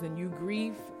causing you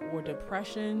grief or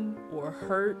depression or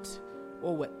hurt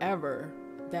or whatever,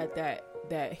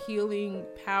 that healing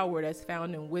power that's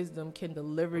found in wisdom can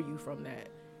deliver you from that.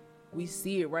 We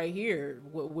see it right here,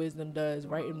 what wisdom does,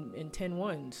 right in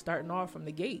 10:1, starting off from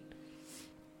the gate.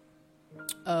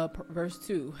 Verse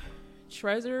 2,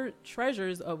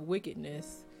 treasures of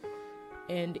wickedness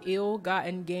and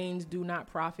ill-gotten gains do not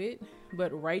profit,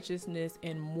 but righteousness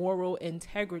and moral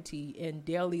integrity in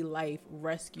daily life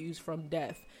rescues from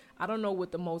death. I don't know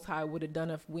what the Most High would have done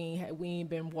if we ain't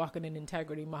been walking in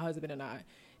integrity, my husband and I.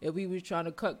 If we was trying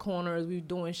to cut corners, we was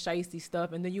doing shiesty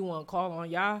stuff, and then you want to call on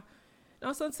Yah.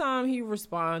 Now, sometimes he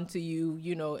respond to you,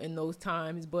 in those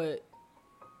times, but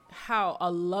how a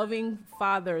loving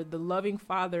father, the loving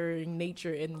fathering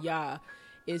nature in Yah,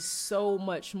 is so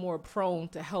much more prone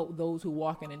to help those who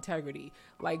walk in integrity.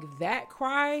 Like that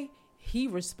cry, he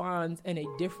responds in a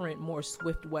different, more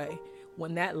swift way.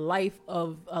 When that life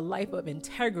of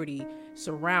integrity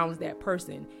surrounds that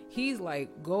person, he's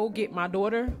like, go get my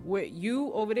daughter with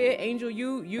you over there, Angel,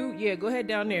 yeah, go ahead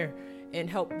down there and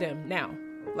help them now.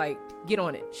 Like, get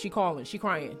on it. She calling, she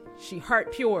crying, she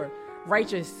heart pure,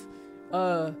 righteous,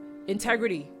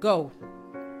 integrity, go.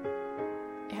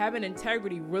 Having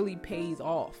integrity really pays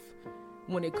off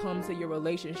when it comes to your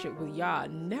relationship with Yah.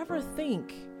 Never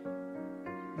think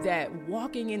that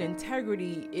walking in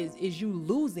integrity is you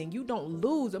losing. You don't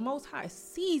lose. The Most High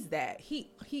sees that. He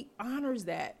honors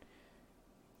that.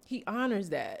 He honors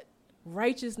that.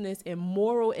 Righteousness and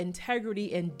moral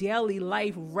integrity in daily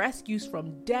life rescues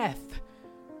from death.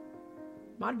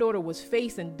 My daughter was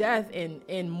facing death,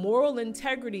 and moral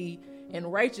integrity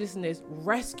and righteousness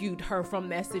rescued her from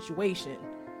that situation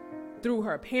through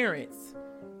her parents.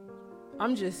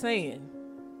 I'm just saying,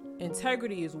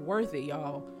 integrity is worth it,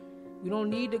 y'all. We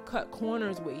don't need to cut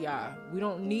corners with Yah. We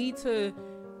don't need to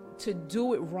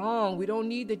do it wrong. We don't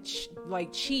need to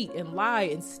cheat and lie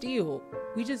and steal.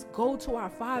 We just go to our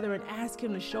Father and ask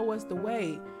him to show us the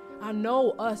way. I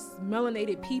know us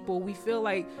melanated people, we feel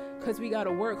like because we got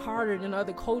to work harder than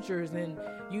other cultures, and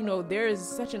there is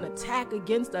such an attack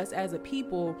against us as a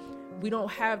people. We don't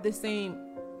have the same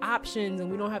options,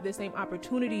 and we don't have the same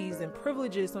opportunities and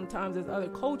privileges sometimes as other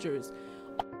cultures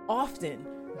often.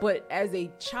 But as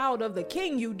a child of the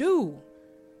King, you do.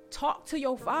 Talk to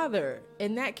your Father,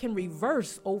 and that can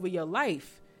reverse over your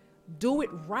life. Do it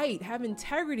right. Have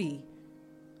integrity.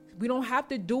 We don't have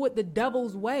to do it the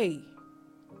devil's way.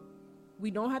 We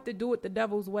don't have to do it the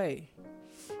devil's way.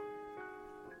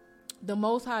 The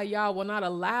Most High Yah will not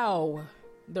allow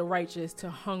the righteous to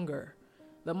hunger.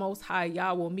 The Most High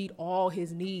Yah will meet all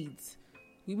his needs.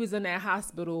 We was in that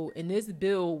hospital, and this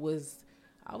bill was,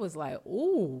 I was like,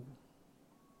 ooh.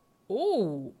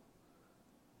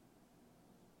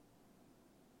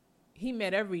 He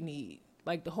met every need.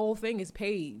 Like, the whole thing is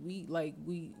paid.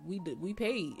 We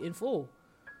paid in full.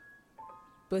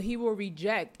 But he will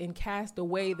reject and cast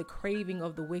away the craving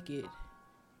of the wicked.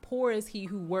 Poor is he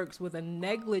who works with a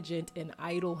negligent and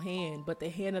idle hand, but the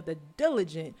hand of the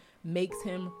diligent makes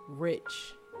him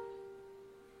rich.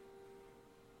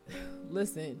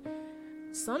 Listen,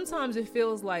 sometimes it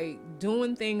feels like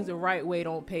doing things the right way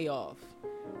don't pay off.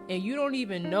 And you don't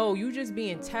even know, you just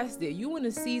being tested. You in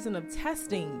a season of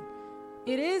testing.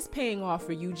 It is paying off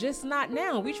for you, just not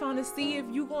now. We trying to see if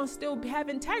you gonna still have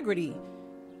integrity.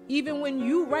 Even when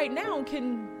you right now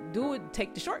can do it,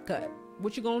 take the shortcut.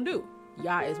 What you gonna do?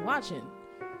 Yah is watching.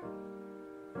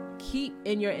 Keep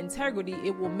in your integrity.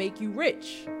 It will make you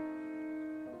rich.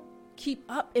 Keep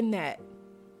up in that.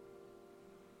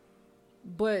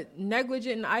 But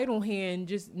negligent and idle hand,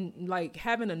 just like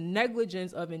having a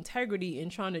negligence of integrity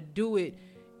and trying to do it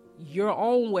your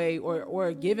own way,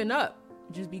 or giving up,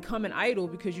 just becoming idle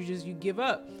because you give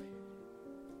up.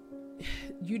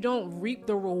 You don't reap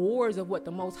the rewards of what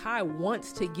the Most High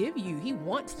wants to give you. He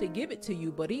wants to give it to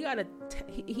you, but he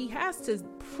has to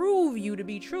prove you to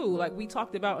be true. Like we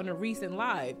talked about in a recent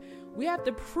live, we have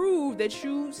to prove that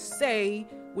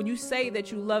when you say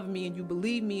that you love me and you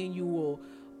believe me and you will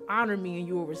honor me and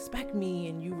you will respect me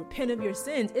and you repent of your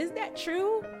sins. Is that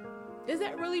true? Is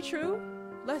that really true?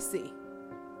 Let's see.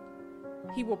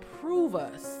 He will prove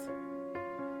us,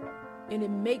 and it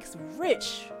makes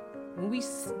rich when we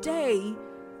stay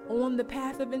on the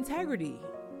path of integrity.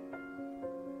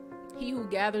 He who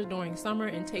gathers during summer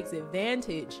and takes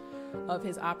advantage of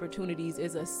his opportunities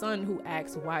is a son who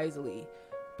acts wisely.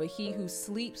 But he who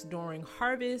sleeps during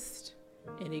harvest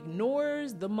and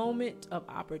ignores the moment of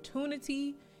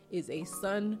opportunity is a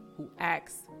son who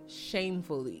acts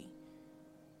shamefully.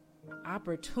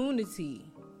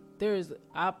 Opportunity.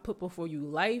 I put before you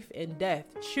life and death.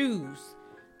 Choose.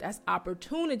 That's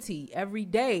opportunity every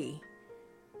day.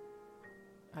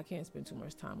 I can't spend too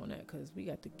much time on that because we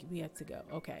have to go.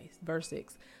 Okay, verse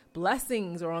 6.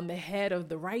 Blessings are on the head of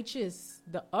the righteous,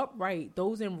 the upright,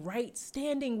 those in right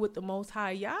standing with the Most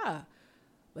High Yah.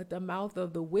 But the mouth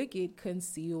of the wicked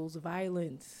conceals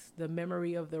violence. The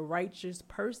memory of the righteous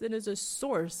person is a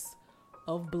source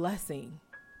of blessing,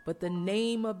 but the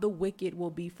name of the wicked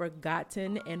will be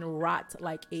forgotten and rot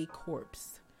like a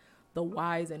corpse. The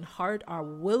wise in heart are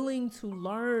willing to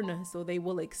learn, so they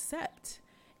will accept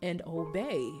and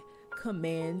obey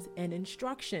commands and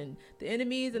instruction. The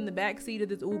enemy is in the backseat of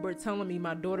this Uber telling me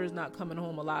my daughter's not coming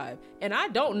home alive. And I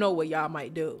don't know what y'all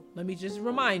might do. Let me just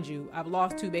remind you, I've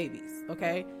lost 2 babies,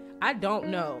 okay? I don't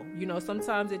know.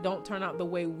 Sometimes it don't turn out the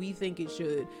way we think it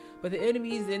should. But the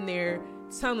enemy's in there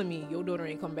telling me your daughter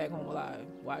ain't come back home alive.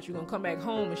 Watch, you're going to come back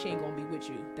home and she ain't going to be with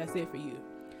you. That's it for you.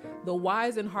 The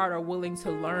wise in heart are willing to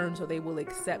learn, so they will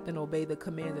accept and obey the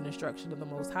commands and instruction of the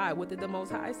Most High. What did the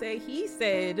Most High say? He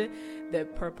said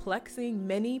that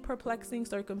many perplexing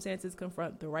circumstances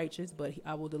confront the righteous, but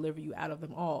I will deliver you out of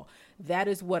them all. That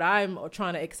is what I'm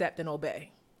trying to accept and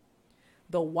obey.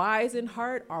 The wise in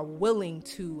heart are willing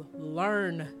to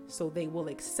learn, so they will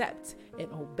accept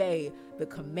and obey the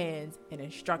commands and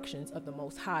instructions of the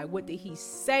Most High. What did he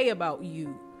say about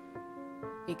you?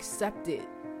 Accept it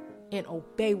and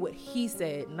obey what he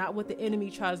said, not what the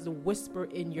enemy tries to whisper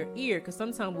in your ear, because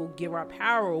sometimes we'll give our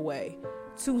power away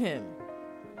to him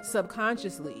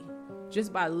subconsciously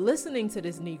just by listening to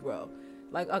this Negro.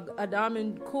 Like Adam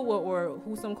and Kua, or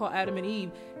who some call Adam and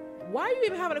Eve. Why are you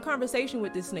even having a conversation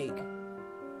with this snake?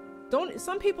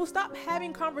 Some people stop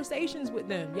having conversations with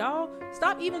them, y'all.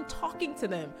 Stop even talking to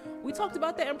them. We talked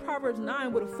about that in Proverbs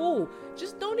 9 with a fool.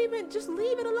 Just leave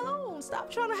it alone. Stop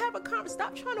trying to have a conversation.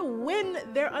 Stop trying to win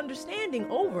their understanding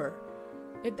over.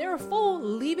 If they're a fool,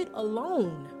 leave it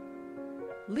alone.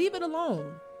 Leave it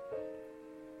alone.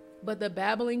 But the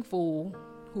babbling fool,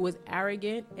 who is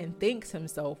arrogant and thinks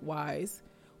himself wise,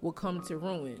 will come to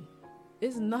ruin.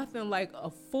 It's nothing like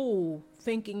a fool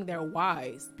thinking they're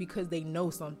wise because they know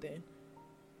something.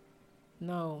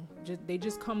 No, they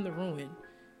just come to ruin.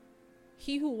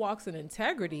 He who walks in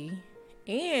integrity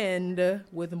and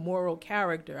with moral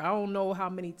character. I don't know how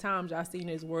many times I've seen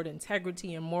this word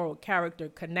integrity and moral character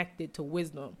connected to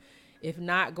wisdom. If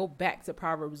not, go back to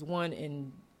Proverbs 1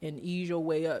 and ease your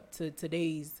way up to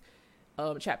today's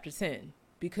chapter 10,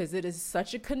 because it is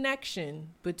such a connection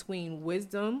between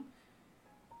wisdom,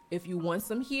 if you want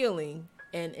some healing,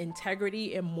 and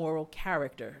integrity and moral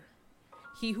character.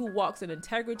 He who walks in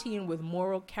integrity and with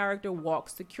moral character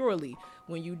walks securely.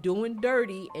 When you're doing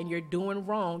dirty and you're doing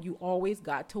wrong, you always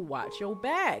got to watch your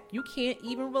back. You can't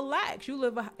even relax. You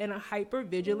live in a hyper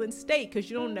vigilant state because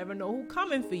you don't never know who's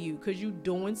coming for you because you're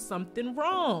doing something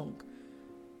wrong.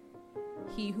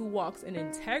 He who walks in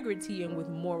integrity and with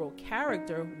moral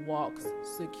character walks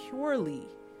securely.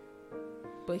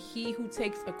 But he who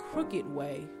takes a crooked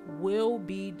way will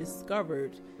be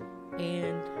discovered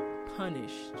and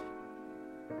punished.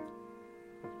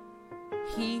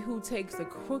 He who takes a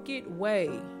crooked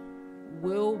way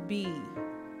will be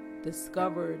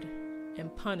discovered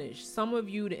and punished. Some of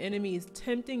you, the enemy is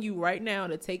tempting you right now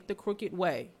to take the crooked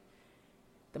way.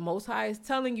 The Most High is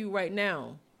telling you right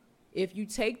now, if you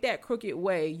take that crooked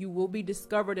way, you will be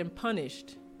discovered and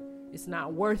punished. It's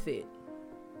not worth it.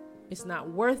 It's not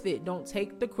worth it. Don't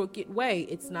take the crooked way.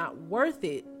 It's not worth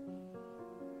it.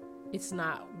 It's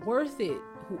not worth it.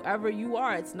 Whoever you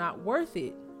are, it's not worth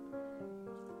it.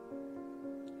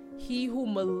 He who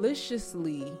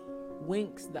maliciously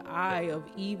winks the eye of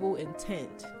evil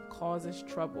intent causes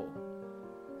trouble.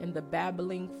 And the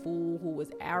babbling fool who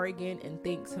is arrogant and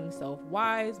thinks himself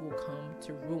wise will come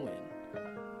to ruin.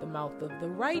 The mouth of the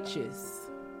righteous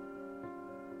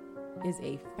is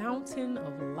a fountain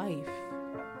of life.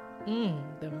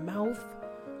 The mouth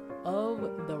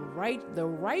of the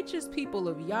righteous people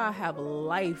of Yah have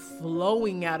life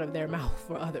flowing out of their mouth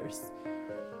for others.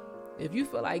 If you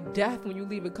feel like death when you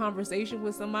leave a conversation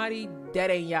with somebody, that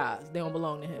ain't Yah's. They don't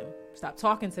belong to him. Stop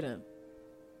talking to them.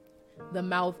 The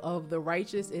mouth of the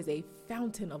righteous is a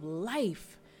fountain of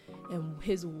life, and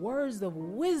his words of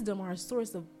wisdom are a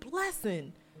source of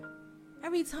blessing.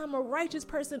 Every time a righteous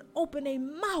person open a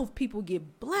mouth, people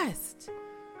get blessed.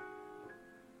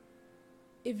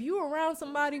 If you're around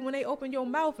somebody when they open your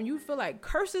mouth and you feel like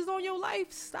curses on your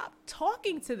life, stop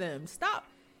talking to them. Stop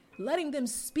letting them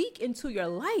speak into your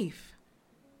life.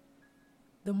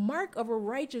 The mark of a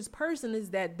righteous person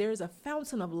is that there's a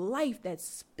fountain of life that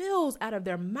spills out of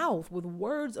their mouth with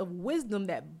words of wisdom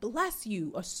that bless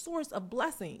you, a source of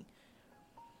blessing.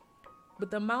 But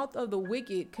the mouth of the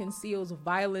wicked conceals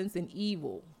violence and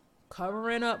evil,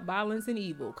 covering up violence and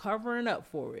evil, covering up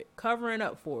for it.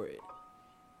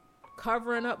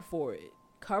 covering up for it,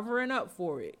 covering up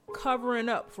for it, covering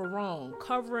up for wrong,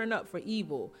 covering up for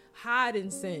evil, hiding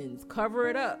sins, cover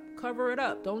it up, cover it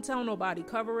up. Don't tell nobody,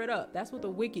 cover it up. That's what the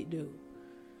wicked do.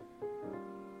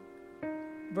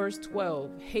 Verse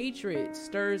 12, hatred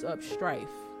stirs up strife,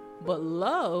 but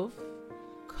love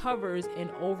covers and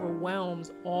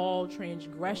overwhelms all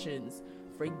transgressions,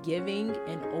 forgiving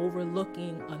and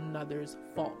overlooking another's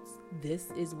faults.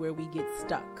 This is where we get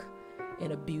stuck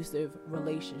in abusive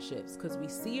relationships, because we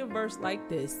see a verse like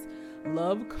this: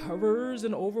 love covers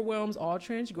and overwhelms all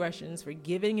transgressions,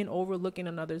 forgiving and overlooking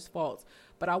another's faults.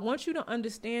 But I want you to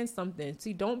understand something.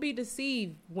 See, don't be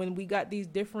deceived when we got these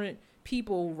different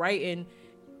people writing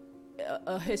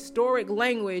a historic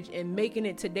language and making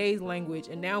it today's language,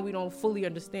 and now we don't fully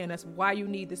understand. That's why you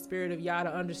need the Spirit of Yah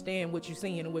to understand what you're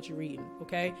seeing and what you're reading,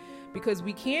 okay? Because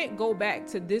we can't go back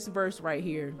to this verse right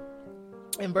here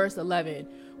in verse 11,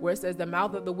 where it says the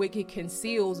mouth of the wicked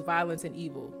conceals violence and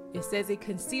evil. It says it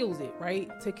conceals it, right?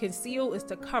 To conceal is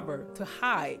to cover, to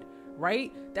hide,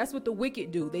 right? That's what the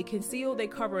wicked do. They conceal, they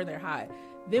cover, and they hide.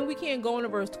 Then we can't go into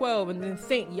verse 12 and then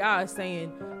think Yah is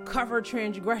saying cover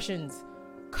transgressions,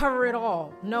 cover it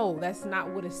all. No, that's not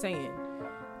what it's saying.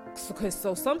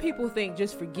 So some people think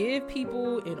just forgive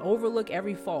people and overlook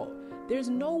every fault. There's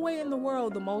no way in the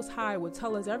world the Most High would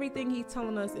tell us everything he's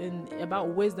telling us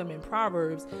about wisdom in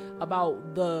Proverbs,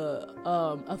 about the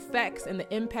effects and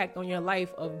the impact on your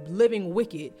life of living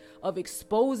wicked, of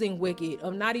exposing wicked,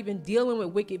 of not even dealing with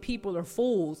wicked people or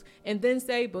fools, and then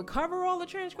say, but cover all the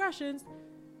transgressions.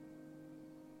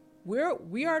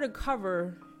 We are to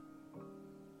cover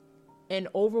and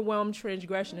overwhelm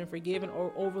transgression and forgive and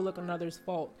overlook another's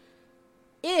fault.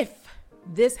 If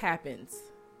this happens,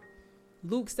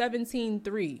 Luke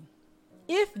 17:3.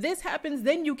 If this happens,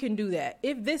 then you can do that.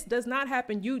 If this does not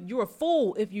happen, you're a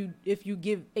fool if you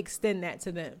extend that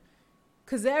to them.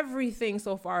 Because everything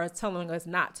so far is telling us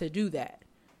not to do that.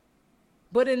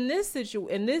 But in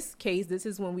this case, this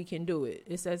is when we can do it.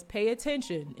 It says pay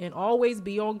attention and always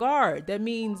be on guard. That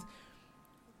means,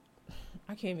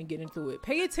 I can't even get into it.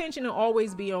 Pay attention and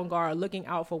always be on guard, looking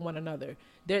out for one another.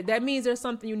 That means there's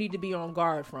something you need to be on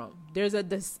guard from. There's a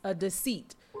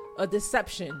deceit, a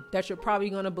deception that you're probably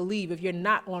going to believe if you're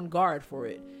not on guard for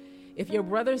it. If your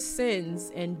brother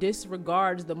sins and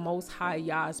disregards the Most High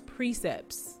Yah's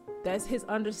precepts, that's his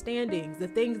understandings, the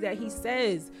things that he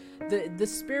says, the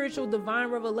spiritual divine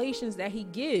revelations that he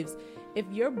gives. If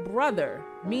your brother,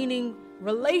 meaning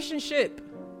relationship,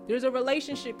 there's a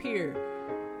relationship here,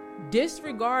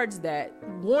 disregards that,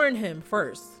 warn him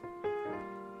first.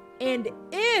 And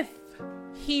if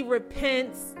he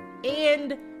repents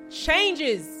and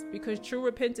changes, because true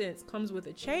repentance comes with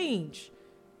a change.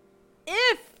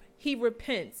 If he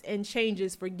repents and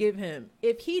changes, forgive him.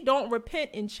 If he don't repent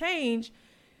and change,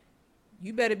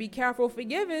 you better be careful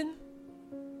forgiving.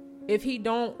 If he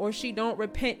don't or she don't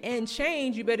repent and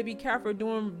change, you better be careful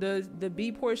doing the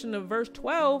B portion of verse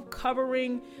 12,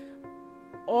 covering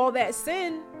all that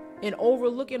sin and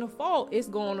overlooking a fault. It's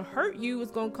going to hurt you.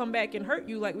 It's going to come back and hurt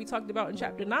you, like we talked about in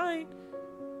chapter 9.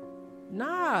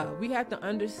 Nah, we have to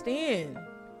understand,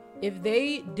 if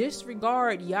they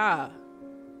disregard Yah,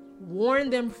 warn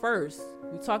them first.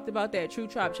 We talked about that true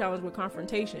tribe challenge with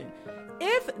confrontation.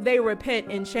 If they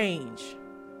repent and change,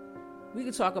 we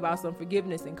could talk about some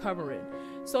forgiveness and covering.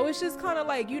 So it's just kind of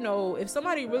like, if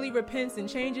somebody really repents and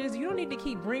changes, you don't need to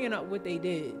keep bringing up what they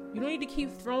did. You don't need to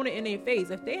keep throwing it in their face.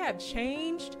 If they have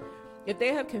changed, if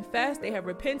they have confessed, they have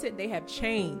repented, they have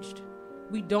changed.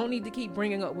 We don't need to keep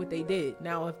bringing up what they did.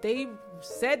 Now, if they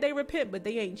said they repent, but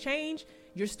they ain't changed,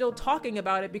 you're still talking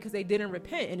about it because they didn't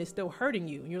repent and it's still hurting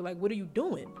you. And you're like, what are you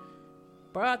doing?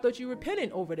 Bro, I thought you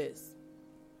repented over this.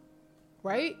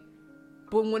 Right?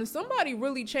 But when somebody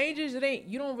really changes,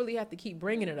 you don't really have to keep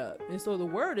bringing it up. And so the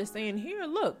word is saying here,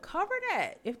 look, cover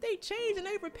that. If they change and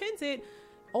they repented,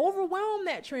 overwhelm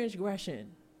that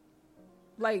transgression.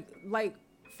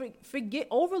 Forget,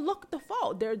 overlook the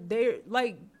fault.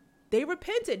 They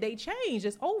repented, they changed,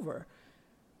 it's over.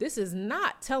 This is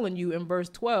not telling you in verse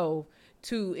 12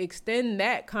 to extend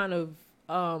that kind of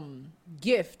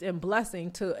gift and blessing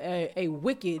to a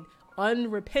wicked,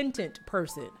 unrepentant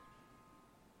person.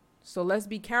 So let's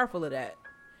be careful of that.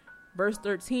 Verse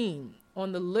 13,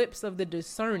 on the lips of the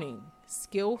discerning,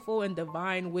 skillful and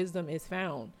divine wisdom is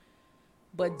found.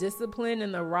 But discipline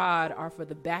and the rod are for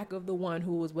the back of the one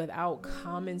who is without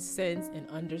common sense and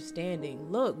understanding.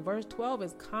 Look, verse 12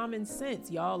 is common sense,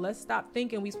 y'all. Let's stop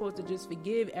thinking we're supposed to just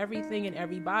forgive everything and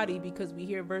everybody because we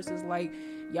hear verses like,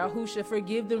 Yahusha,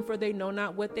 forgive them for they know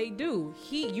not what they do.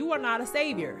 You are not a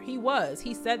savior.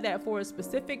 He said that for a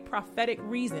specific prophetic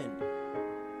reason.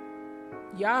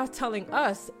 Y'all telling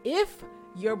us if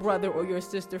your brother or your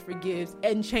sister forgives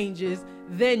and changes,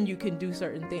 then you can do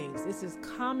certain things. This is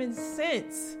common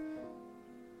sense.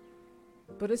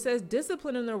 But it says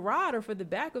discipline and the rod are for the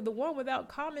back of the one without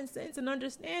common sense and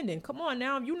understanding. Come on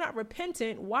now, if you're not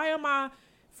repentant, why am I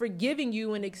forgiving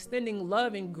you and extending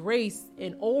love and grace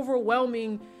and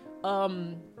overwhelming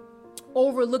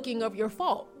overlooking of your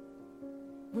fault?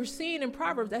 We're seeing in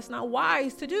Proverbs that's not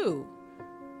wise to do.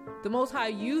 The Most High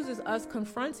uses us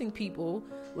confronting people,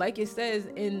 like it says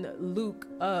in Luke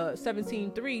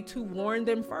 17:3, to warn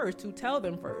them first, to tell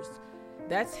them first.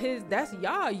 That's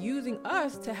Yah using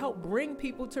us to help bring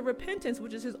people to repentance,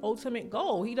 which is his ultimate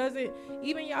goal. He doesn't,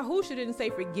 even Yahusha didn't say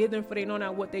forgive them for they know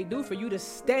not what they do, for you to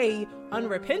stay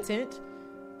unrepentant.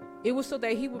 It was so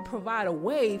that he would provide a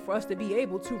way for us to be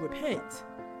able to repent.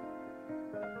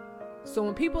 So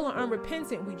when people are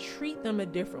unrepentant, we treat them a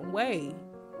different way.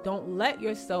 Don't let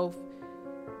yourself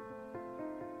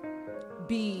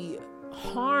be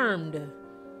harmed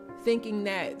thinking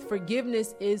that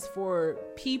forgiveness is for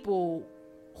people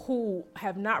who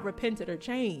have not repented or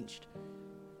changed.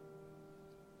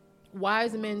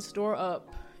 Wise men store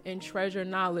up and treasure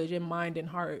knowledge in mind and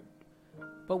heart,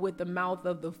 but with the mouth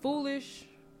of the foolish,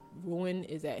 ruin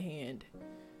is at hand.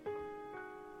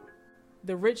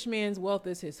 The rich man's wealth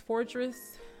is his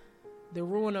fortress. The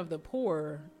ruin of the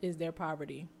poor is their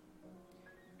poverty.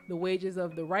 The wages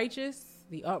of the righteous,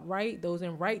 the upright, those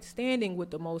in right standing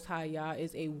with the Most High Yah,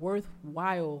 is a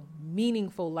worthwhile,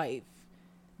 meaningful life.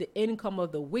 The income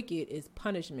of the wicked is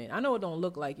punishment. I know it don't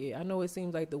look like it. I know it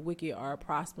seems like the wicked are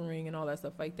prospering and all that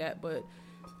stuff like that, but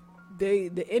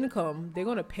the income, they're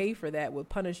going to pay for that with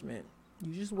punishment.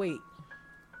 You just wait.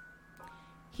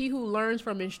 He who learns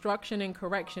from instruction and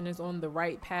correction is on the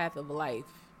right path of life.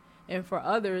 And for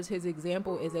others, his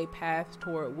example is a path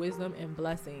toward wisdom and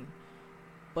blessing.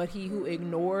 But he who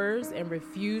ignores and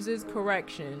refuses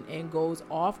correction and goes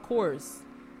off course,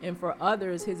 and for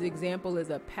others, his example is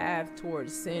a path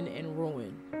towards sin and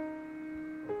ruin.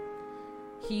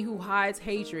 He who hides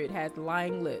hatred has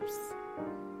lying lips.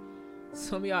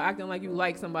 Some of y'all acting like you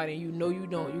like somebody and you know you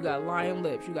don't. You got lying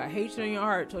lips. You got hatred in your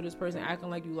heart, so this person acting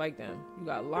like you like them. You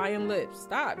got lying lips.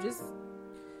 Stop. Just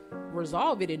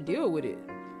resolve it and deal with it.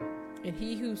 And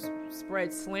he who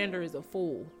spreads slander is a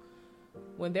fool.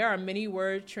 When there are many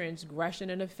words, transgression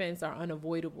and offense are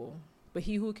unavoidable. But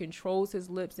he who controls his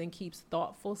lips and keeps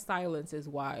thoughtful silence is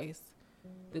wise.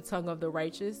 The tongue of the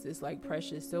righteous is like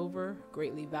precious silver,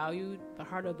 greatly valued. The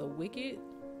heart of the wicked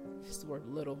is worth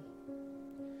little.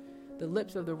 The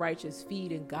lips of the righteous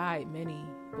feed and guide many,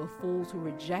 but fools who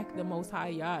reject the Most High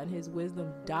Yah and his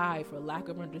wisdom die for lack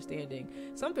of understanding.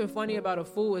 Something funny about a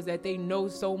fool is that they know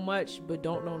so much but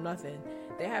don't know nothing.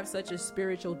 They have such a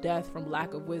spiritual death from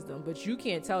lack of wisdom, but you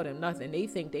can't tell them nothing. They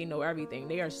think they know everything.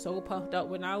 They are so puffed up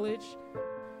with knowledge.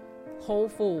 Whole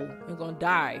fool and gonna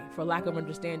die for lack of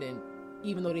understanding,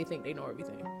 even though they think they know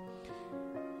everything.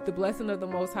 The blessing of the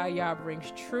Most High Yah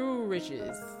brings true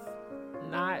riches,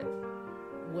 not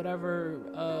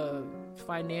whatever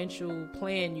financial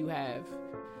plan you have.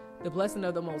 The blessing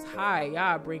of the Most High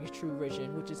Yah brings true riches,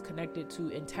 which is connected to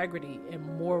integrity and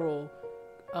moral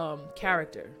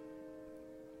character.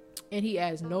 And he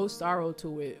adds no sorrow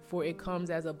to it, for it comes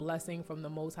as a blessing from the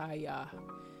Most High Yah.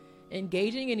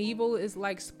 Engaging in evil is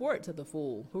like sport to the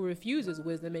fool, who refuses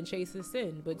wisdom and chases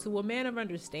sin. But to a man of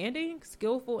understanding,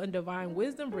 skillful and divine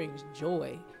wisdom brings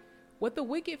joy. What the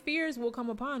wicked fears will come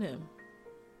upon him.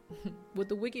 What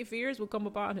the wicked fears will come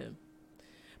upon him.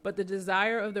 But the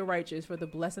desire of the righteous for the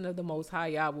blessing of the Most High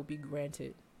Yah will be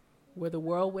granted. Where the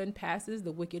whirlwind passes,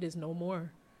 the wicked is no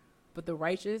more. But the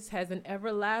righteous has an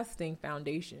everlasting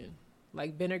foundation.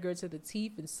 Like vinegar to the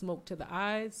teeth and smoke to the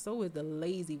eyes, so is the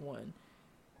lazy one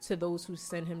to those who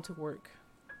send him to work.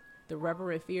 The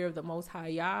reverent fear of the Most High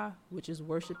Yah, which is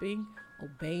worshiping,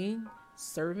 obeying,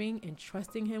 serving, and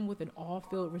trusting him with an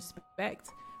awe-filled respect,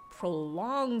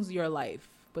 prolongs your life,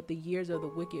 but the years of the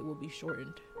wicked will be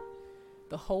shortened.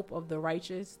 The hope of the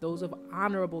righteous, those of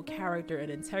honorable character and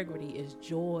integrity, is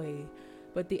joy.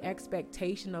 But the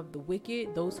expectation of the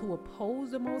wicked, those who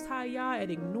oppose the Most High Yah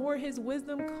and ignore his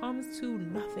wisdom, comes to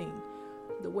nothing.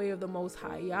 The way of the Most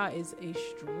High Yah is a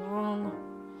strong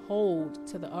hold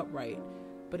to the upright,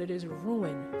 but it is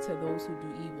ruin to those who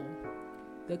do evil.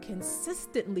 The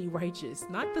consistently righteous,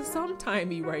 not the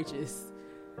sometimey righteous.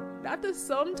 Not the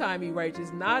sometimey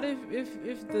righteous, not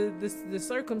if the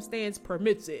circumstance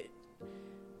permits it.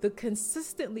 The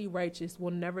consistently righteous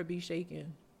will never be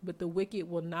shaken, but the wicked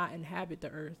will not inhabit the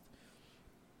earth.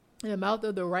 And the mouth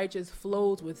of the righteous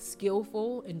flows with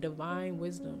skillful and divine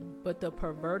wisdom, but the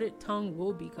perverted tongue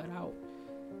will be cut out.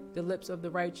 The lips of the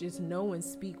righteous know and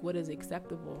speak what is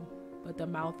acceptable, but the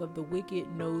mouth of the wicked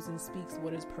knows and speaks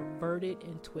what is perverted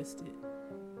and twisted.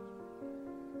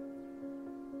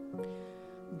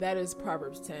 That is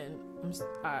Proverbs 10.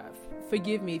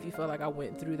 Forgive me if you feel like I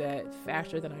went through that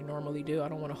faster than I normally do. I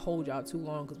don't want to hold y'all too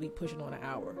long because we pushing on an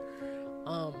hour.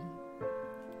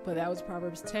 But that was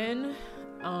Proverbs 10.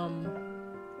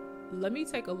 Let me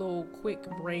take a little quick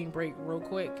brain break real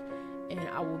quick, and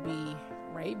I will be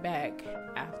right back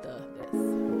after this.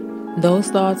 Those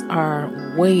thoughts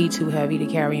are way too heavy to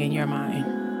carry in your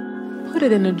mind. Put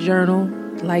it in a journal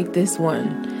like this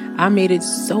one. I made it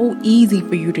so easy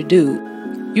for you to do.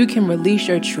 You can release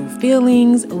your true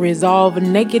feelings, resolve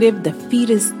negative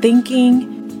defeatist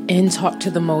thinking, and talk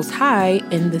to the Most High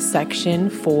in the section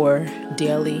for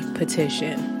Daily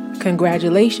Petition.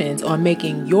 Congratulations on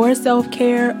making your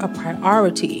self-care a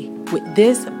priority with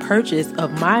this purchase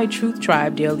of my Truth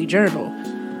Tribe Daily Journal,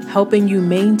 helping you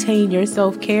maintain your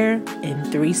self-care in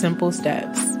 3 simple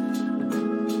steps.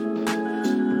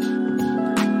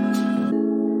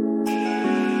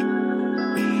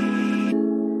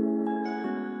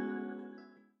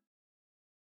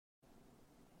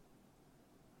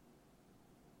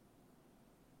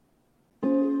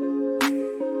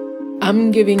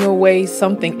 I'm giving away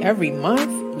something every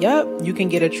month. Yep, you can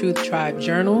get a Truth Tribe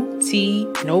journal, tea,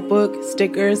 notebook,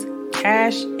 stickers,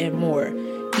 cash, and more.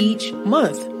 Each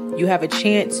month, you have a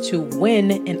chance to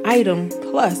win an item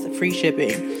plus free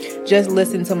shipping. Just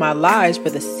listen to my lives for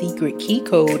the secret key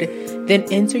code, then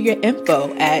enter your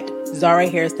info at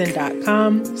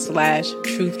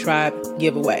zaraharrison.com/Truth Tribe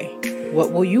giveaway.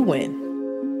 What will you win?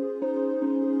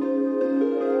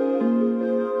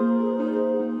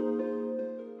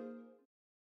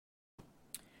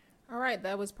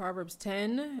 That was Proverbs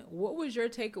 10. What was your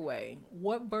takeaway?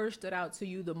 What verse stood out to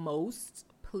you the most?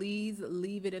 Please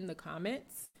leave it in the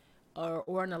comments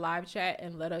or in the live chat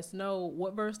and let us know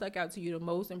what verse stuck out to you the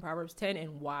most in Proverbs 10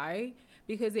 and why.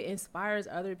 Because it inspires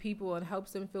other people and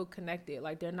helps them feel connected.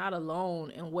 Like they're not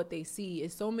alone in what they see.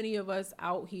 It's so many of us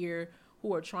out here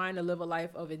who are trying to live a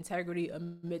life of integrity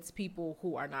amidst people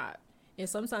who are not. And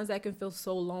sometimes that can feel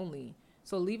so lonely.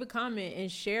 So leave a comment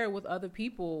and share with other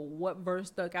people what verse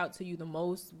stuck out to you the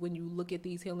most when you look at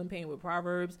these Healing Pain with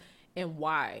Proverbs and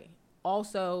why.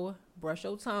 Also, brush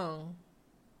your tongue.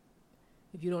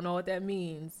 If you don't know what that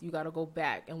means, you got to go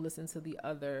back and listen to the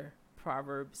other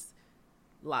Proverbs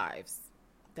lives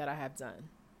that I have done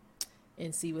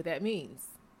and see what that means.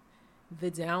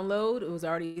 The download, it was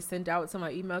already sent out to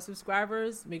my email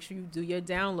subscribers. Make sure you do your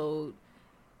download.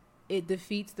 It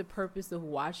defeats the purpose of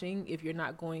watching if you're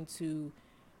not going to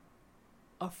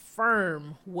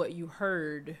affirm what you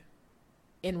heard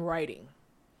in writing.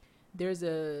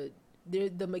 The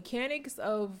mechanics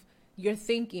of your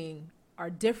thinking are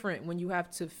different when you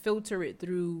have to filter it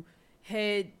through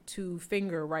head to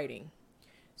finger writing.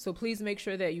 So please make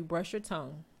sure that you brush your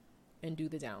tongue and do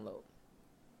the download.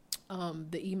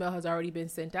 The email has already been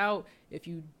sent out. If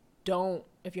you're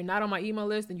not on my email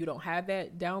list, then you don't have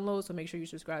that download. So make sure you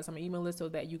subscribe to my email list so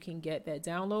that you can get that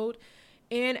download.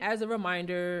 And as a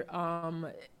reminder,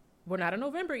 we're not in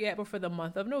November yet, but for the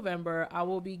month of November, I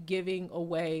will be giving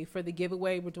away for the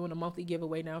giveaway. We're doing a monthly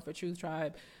giveaway now for Truth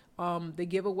Tribe. The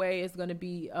giveaway is going to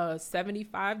be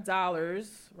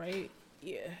 $75, right?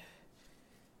 Yeah.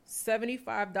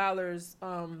 $75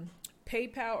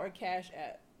 PayPal or Cash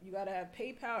App. You got to have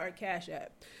PayPal or Cash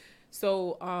App.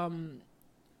 So,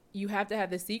 you have to have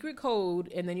the secret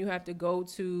code, and then you have to go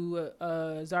to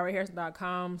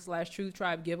zaraharrison.com/Truth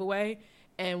Tribe giveaway.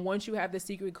 And once you have the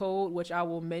secret code, which I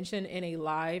will mention in a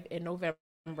live in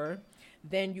November,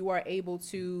 then you are able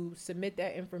to submit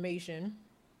that information.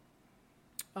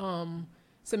 And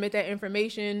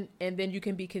then you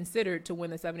can be considered to win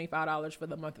the $75 for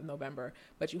the month of November.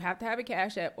 But you have to have a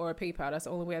Cash App or a PayPal. That's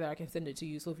the only way that I can send it to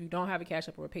you. So if you don't have a Cash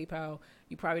App or a PayPal,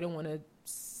 you probably don't want to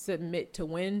submit to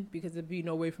win because there'd be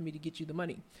no way for me to get you the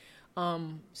money.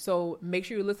 So make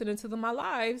sure you're listening to my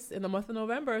lives in the month of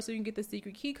November so you can get the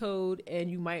secret key code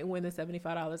and you might win the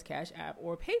 $75 Cash App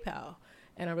or PayPal.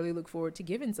 And I really look forward to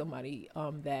giving somebody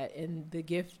that, and the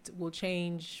gift will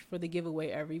change for the giveaway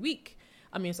every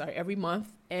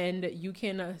month. And you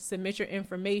can submit your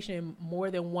information more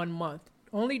than 1 month.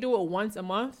 Only do it once a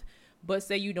month, but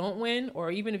say you don't win,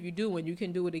 or even if you do win, you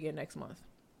can do it again next month.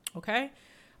 Okay?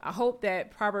 I hope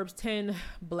that Proverbs 10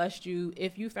 blessed you.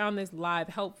 If you found this live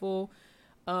helpful,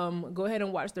 go ahead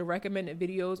and watch the recommended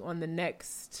videos on the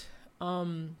next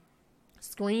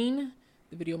screen.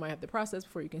 The video might have to process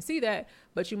before you can see that,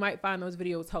 but you might find those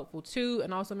videos helpful too.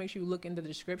 And also make sure you look in the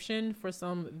description for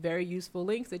some very useful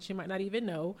links that you might not even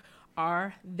know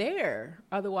are there.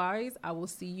 Otherwise, I will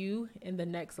see you in the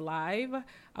next live.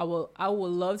 I will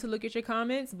love to look at your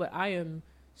comments, but I am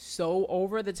so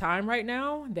over the time right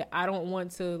now that I don't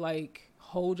want to like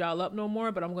hold y'all up no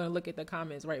more, but I'm going to look at the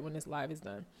comments right when this live is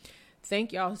done.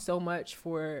 Thank y'all so much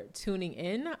for tuning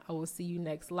in. I will see you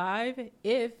next live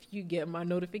if you get my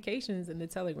notifications in the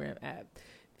Telegram app.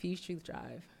 Peace, Truth,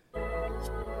 Drive.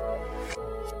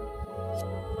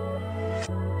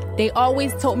 They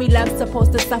always told me love's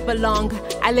supposed to suffer long.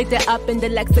 I looked it up in the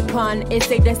lexicon. It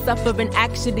said that suffering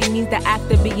actually means the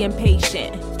act of being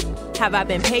patient. Have I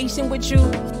been patient with you?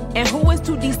 And who is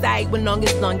to decide when long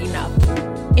is long enough?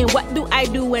 And what do I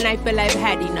do when I feel I've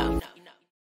had enough?